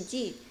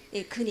싶으신지,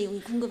 예, 그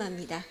내용이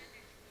궁금합니다.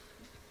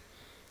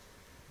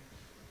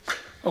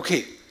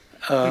 Okay.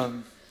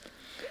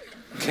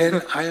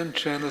 Can ion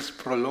channels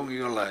prolong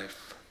your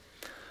life?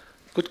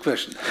 Good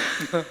question.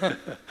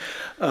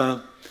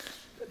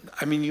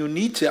 I mean, you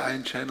need the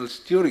ion channels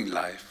during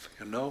life,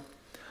 you know.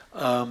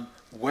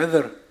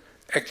 Whether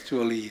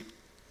actually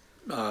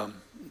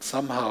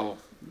somehow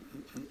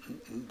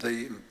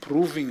they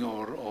improving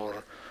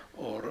or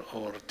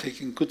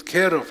taking good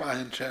care of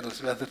ion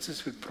channels, whether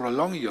this will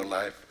prolong your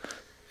life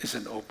is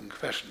an open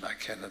question. I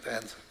cannot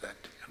answer that,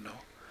 you know.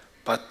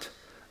 But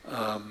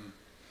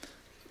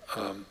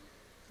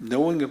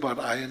knowing about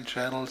ion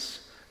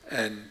channels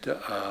and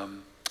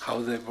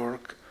how they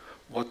work,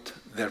 what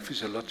their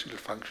physiological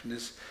function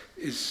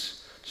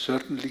is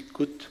certainly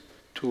good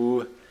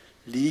to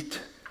lead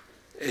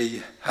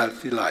a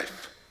healthy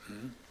life.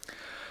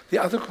 The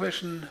other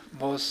question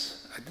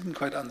was, I didn't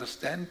quite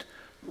understand,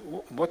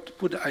 what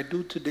would I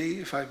do today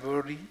if I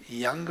were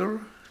younger?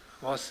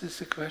 Was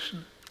this a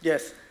question?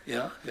 Yes.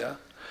 Yeah.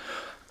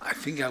 I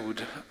think I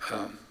would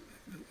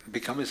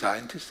become a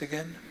scientist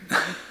again.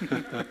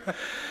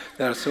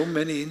 There are so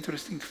many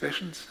interesting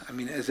questions. I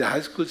mean, as a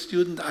high school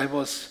student, I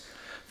was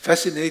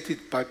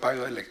fascinated by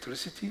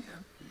bioelectricity.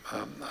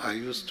 I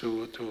used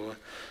to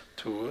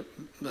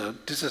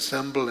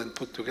disassemble and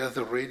put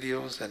together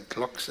radios and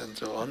clocks and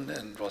so on,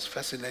 and was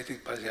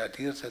fascinated by the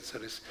idea that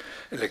there is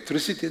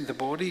electricity in the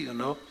body, you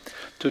know.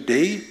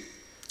 Today,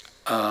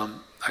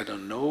 I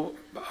don't know,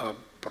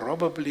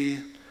 probably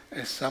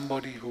as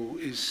somebody who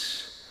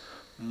is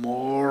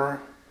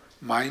more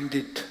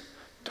minded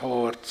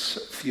towards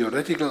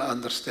theoretical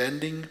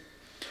understanding,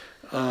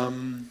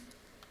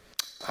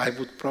 I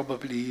would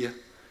probably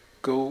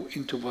go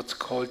into what's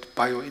called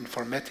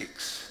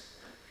bioinformatics,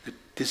 the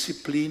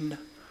discipline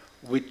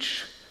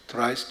which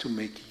tries to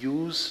make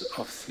use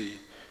of the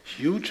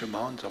huge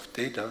amount of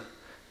data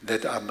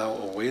that are now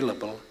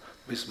available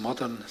with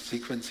modern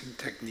sequencing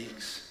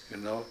techniques, you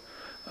know,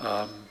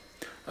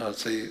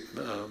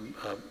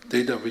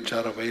 data which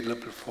are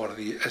available for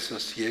the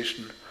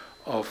association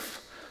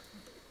of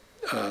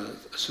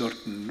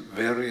certain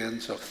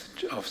variants of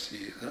the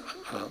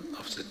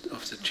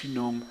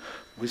genome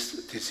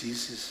with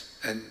diseases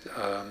and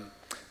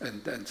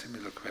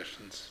similar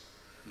questions.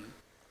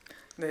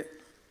 네.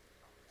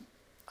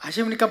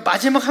 아쉬우니까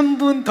마지막 한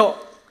분 더.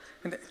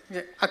 근데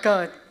이제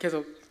아까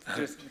계속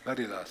들었습니다.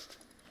 Very last.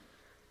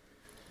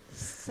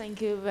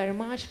 Thank you very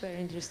much. Very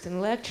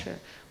interesting lecture.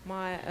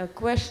 My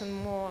question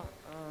more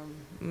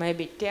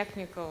maybe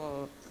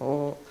technical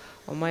or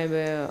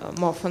maybe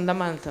more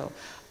fundamental.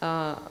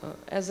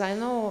 As I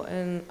know,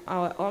 in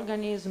our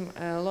organism,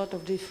 a lot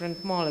of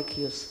different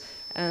molecules,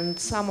 and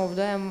some of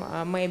them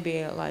may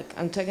be like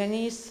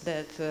antagonists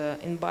that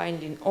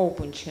bind in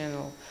open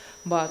channel.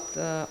 But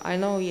I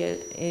know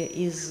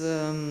exist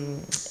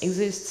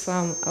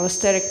some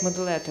allosteric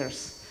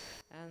modulators,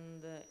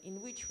 and in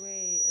which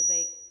way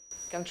they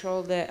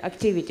control the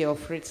activity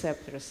of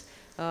receptors.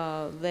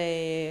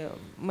 They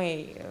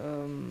may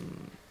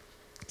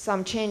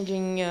some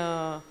changing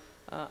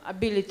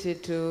ability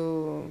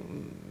to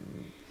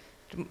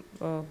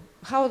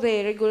how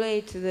they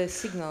regulate the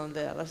signal,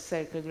 the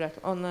allosteric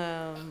regulator, on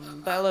a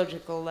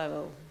biological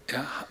level.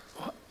 Yeah.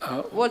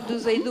 What do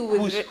they do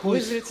with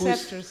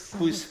receptors?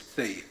 Who is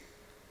they?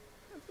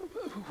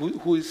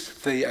 Who is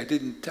they? I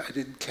didn't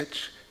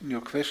catch in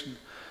your question.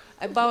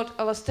 About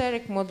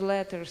allosteric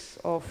modulators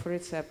of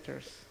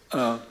receptors.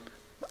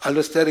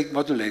 Allosteric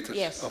modulators,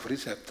 yes, of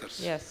receptors.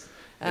 Yes.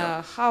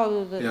 Yeah.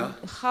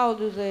 How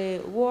do they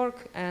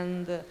work,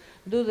 and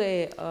do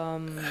they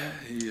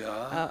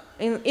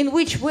in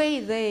which way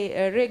they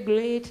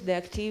regulate the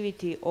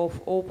activity of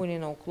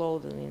opening or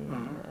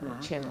closing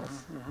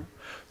channels?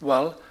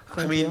 Well,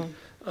 I mean,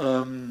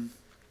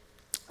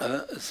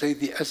 say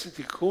the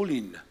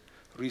acetylcholine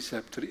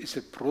receptor is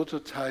a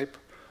prototype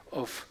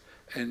of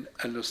an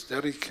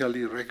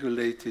allosterically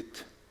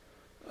regulated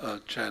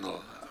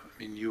channel. I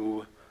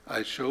mean,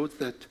 I showed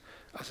that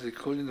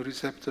acetylcholine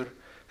receptor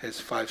has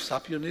 5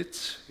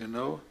 subunits, you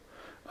know.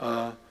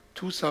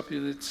 2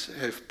 subunits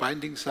have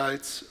binding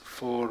sites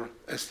for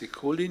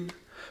acetylcholine,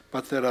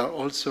 but there are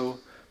also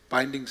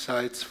binding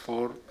sites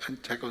for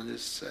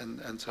antagonists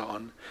and so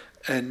on.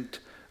 And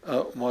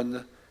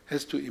one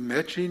has to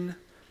imagine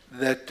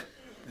that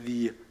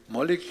the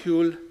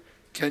molecule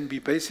can be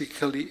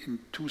basically in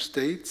 2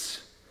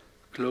 states,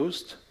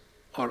 closed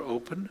or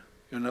open,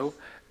 you know,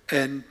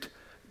 and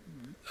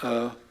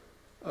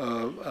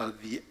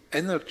the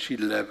energy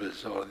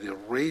levels or the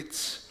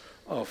rates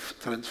of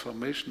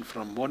transformation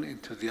from one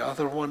into the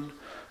other one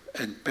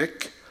and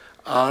back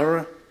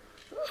are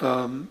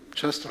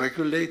just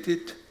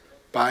regulated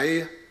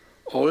by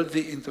all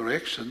the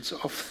interactions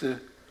of the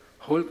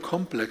whole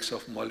complex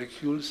of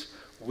molecules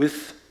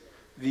with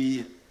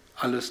the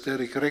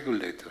allosteric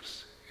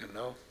regulators, you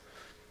know.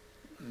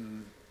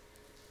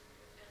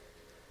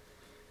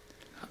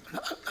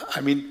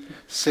 I mean,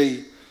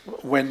 say,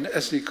 when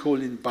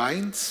acetylcholine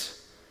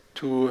binds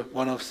to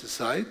one of the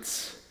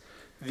sites,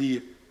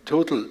 the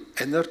total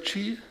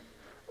energy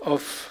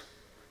of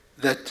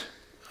that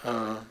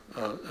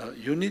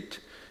unit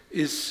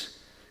is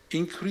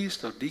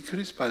increased or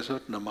decreased by a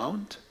certain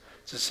amount.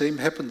 The same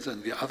happens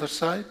on the other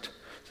side.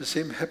 The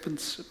same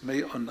happens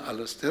on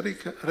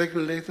allosteric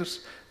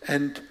regulators.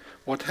 And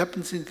what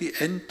happens in the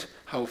end,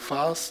 how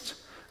fast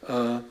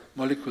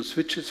molecule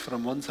switches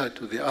from one side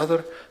to the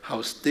other,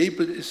 how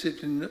stable is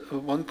it in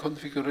one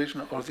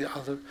configuration or the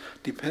other,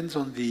 depends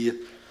on the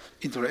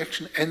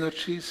interaction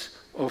energies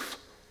of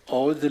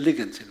all the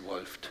ligands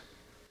involved.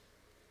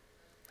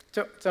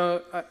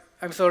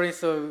 I'm sorry,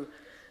 so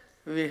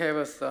we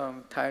have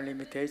some time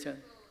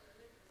limitation.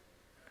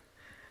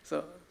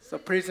 So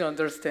please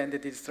understand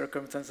these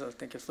circumstances.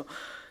 Thank you. So,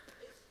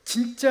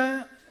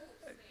 진짜,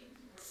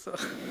 so,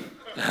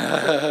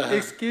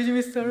 excuse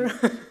me, sir.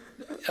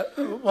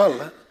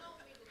 Well,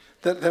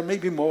 there may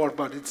be more,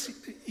 but it's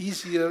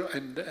easier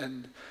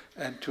and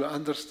to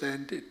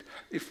understand it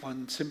if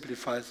one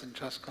simplifies and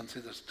just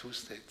considers two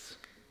states.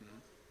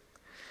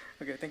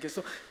 Okay, thank you.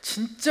 So,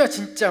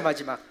 진짜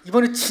마지막.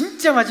 이번에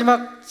진짜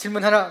마지막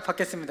질문 하나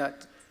받겠습니다.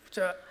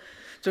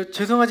 저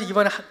죄송하지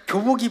이번에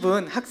교복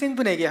입은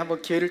학생분에게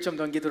한번 기회를 좀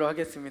넘기도록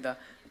하겠습니다.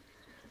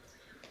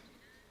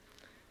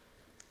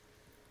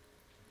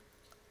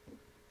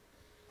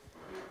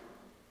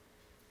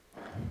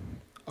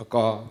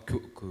 아까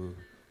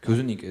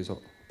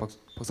교수님께서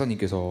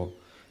박사님께서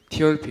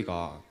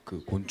TRP가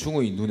그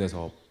곤충의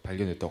눈에서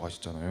발견됐다고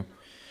하셨잖아요.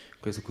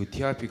 그래서 그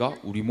TRP가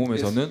우리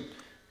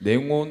몸에서는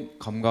냉온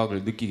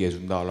감각을 느끼게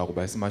해준다라고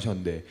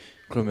말씀하셨는데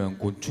그러면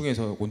곤충의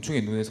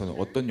눈에서는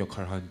어떤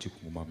역할을 하는지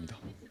궁금합니다.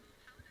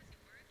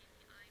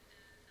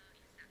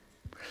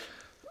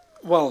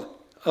 Well,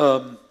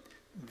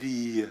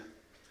 the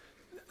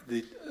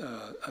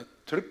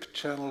trip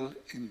channel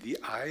in the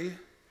eye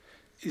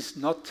is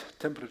not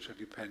temperature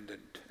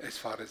dependent, as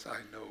far as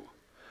I know,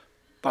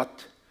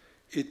 but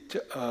it.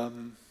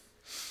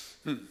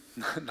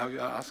 Now you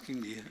are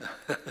asking me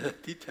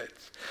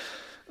details.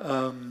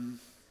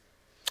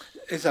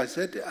 As I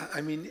said, I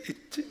mean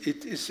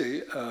it is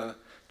a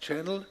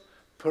channel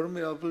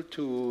permeable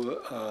to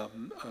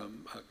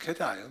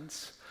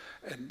cations,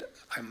 and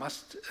I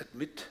must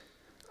admit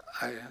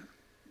I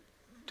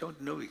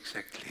don't know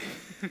exactly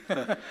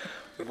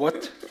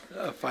what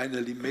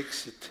finally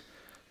makes it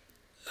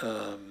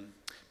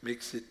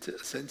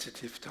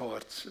sensitive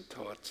towards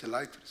the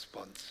light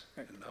response.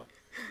 You know,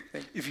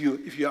 if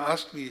you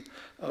ask me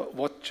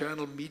what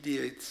channel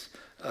mediates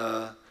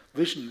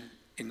vision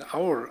in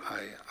our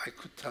eye, I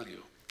could tell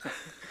you.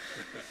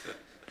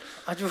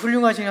 아주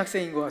훌륭하신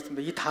학생인 것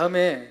같습니다. 이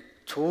다음에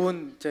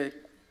좋은 이제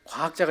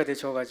과학자가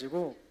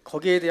되셔가지고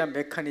거기에 대한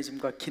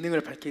메커니즘과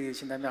기능을 밝히게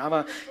되신다면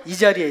아마 이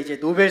자리에 이제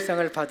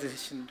노벨상을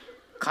받으신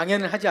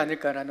강연을 하지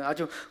않을까라는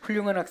아주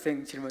훌륭한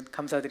학생 질문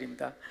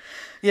감사드립니다.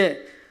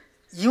 예,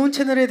 이온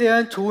채널에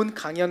대한 좋은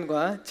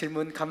강연과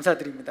질문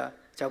감사드립니다.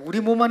 자, 우리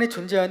몸 안에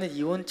존재하는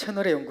이온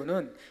채널의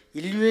연구는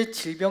인류의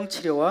질병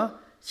치료와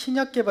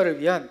신약 개발을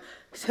위한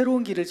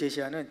새로운 길을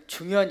제시하는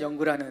중요한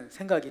연구라는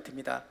생각이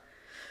듭니다.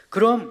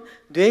 그럼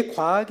뇌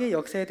과학의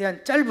역사에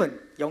대한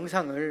짧은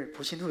영상을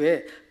보신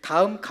후에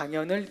다음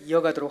강연을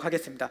이어가도록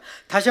하겠습니다.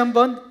 다시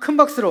한번 큰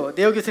박수로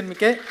네어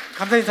교수님께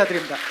감사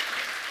인사드립니다.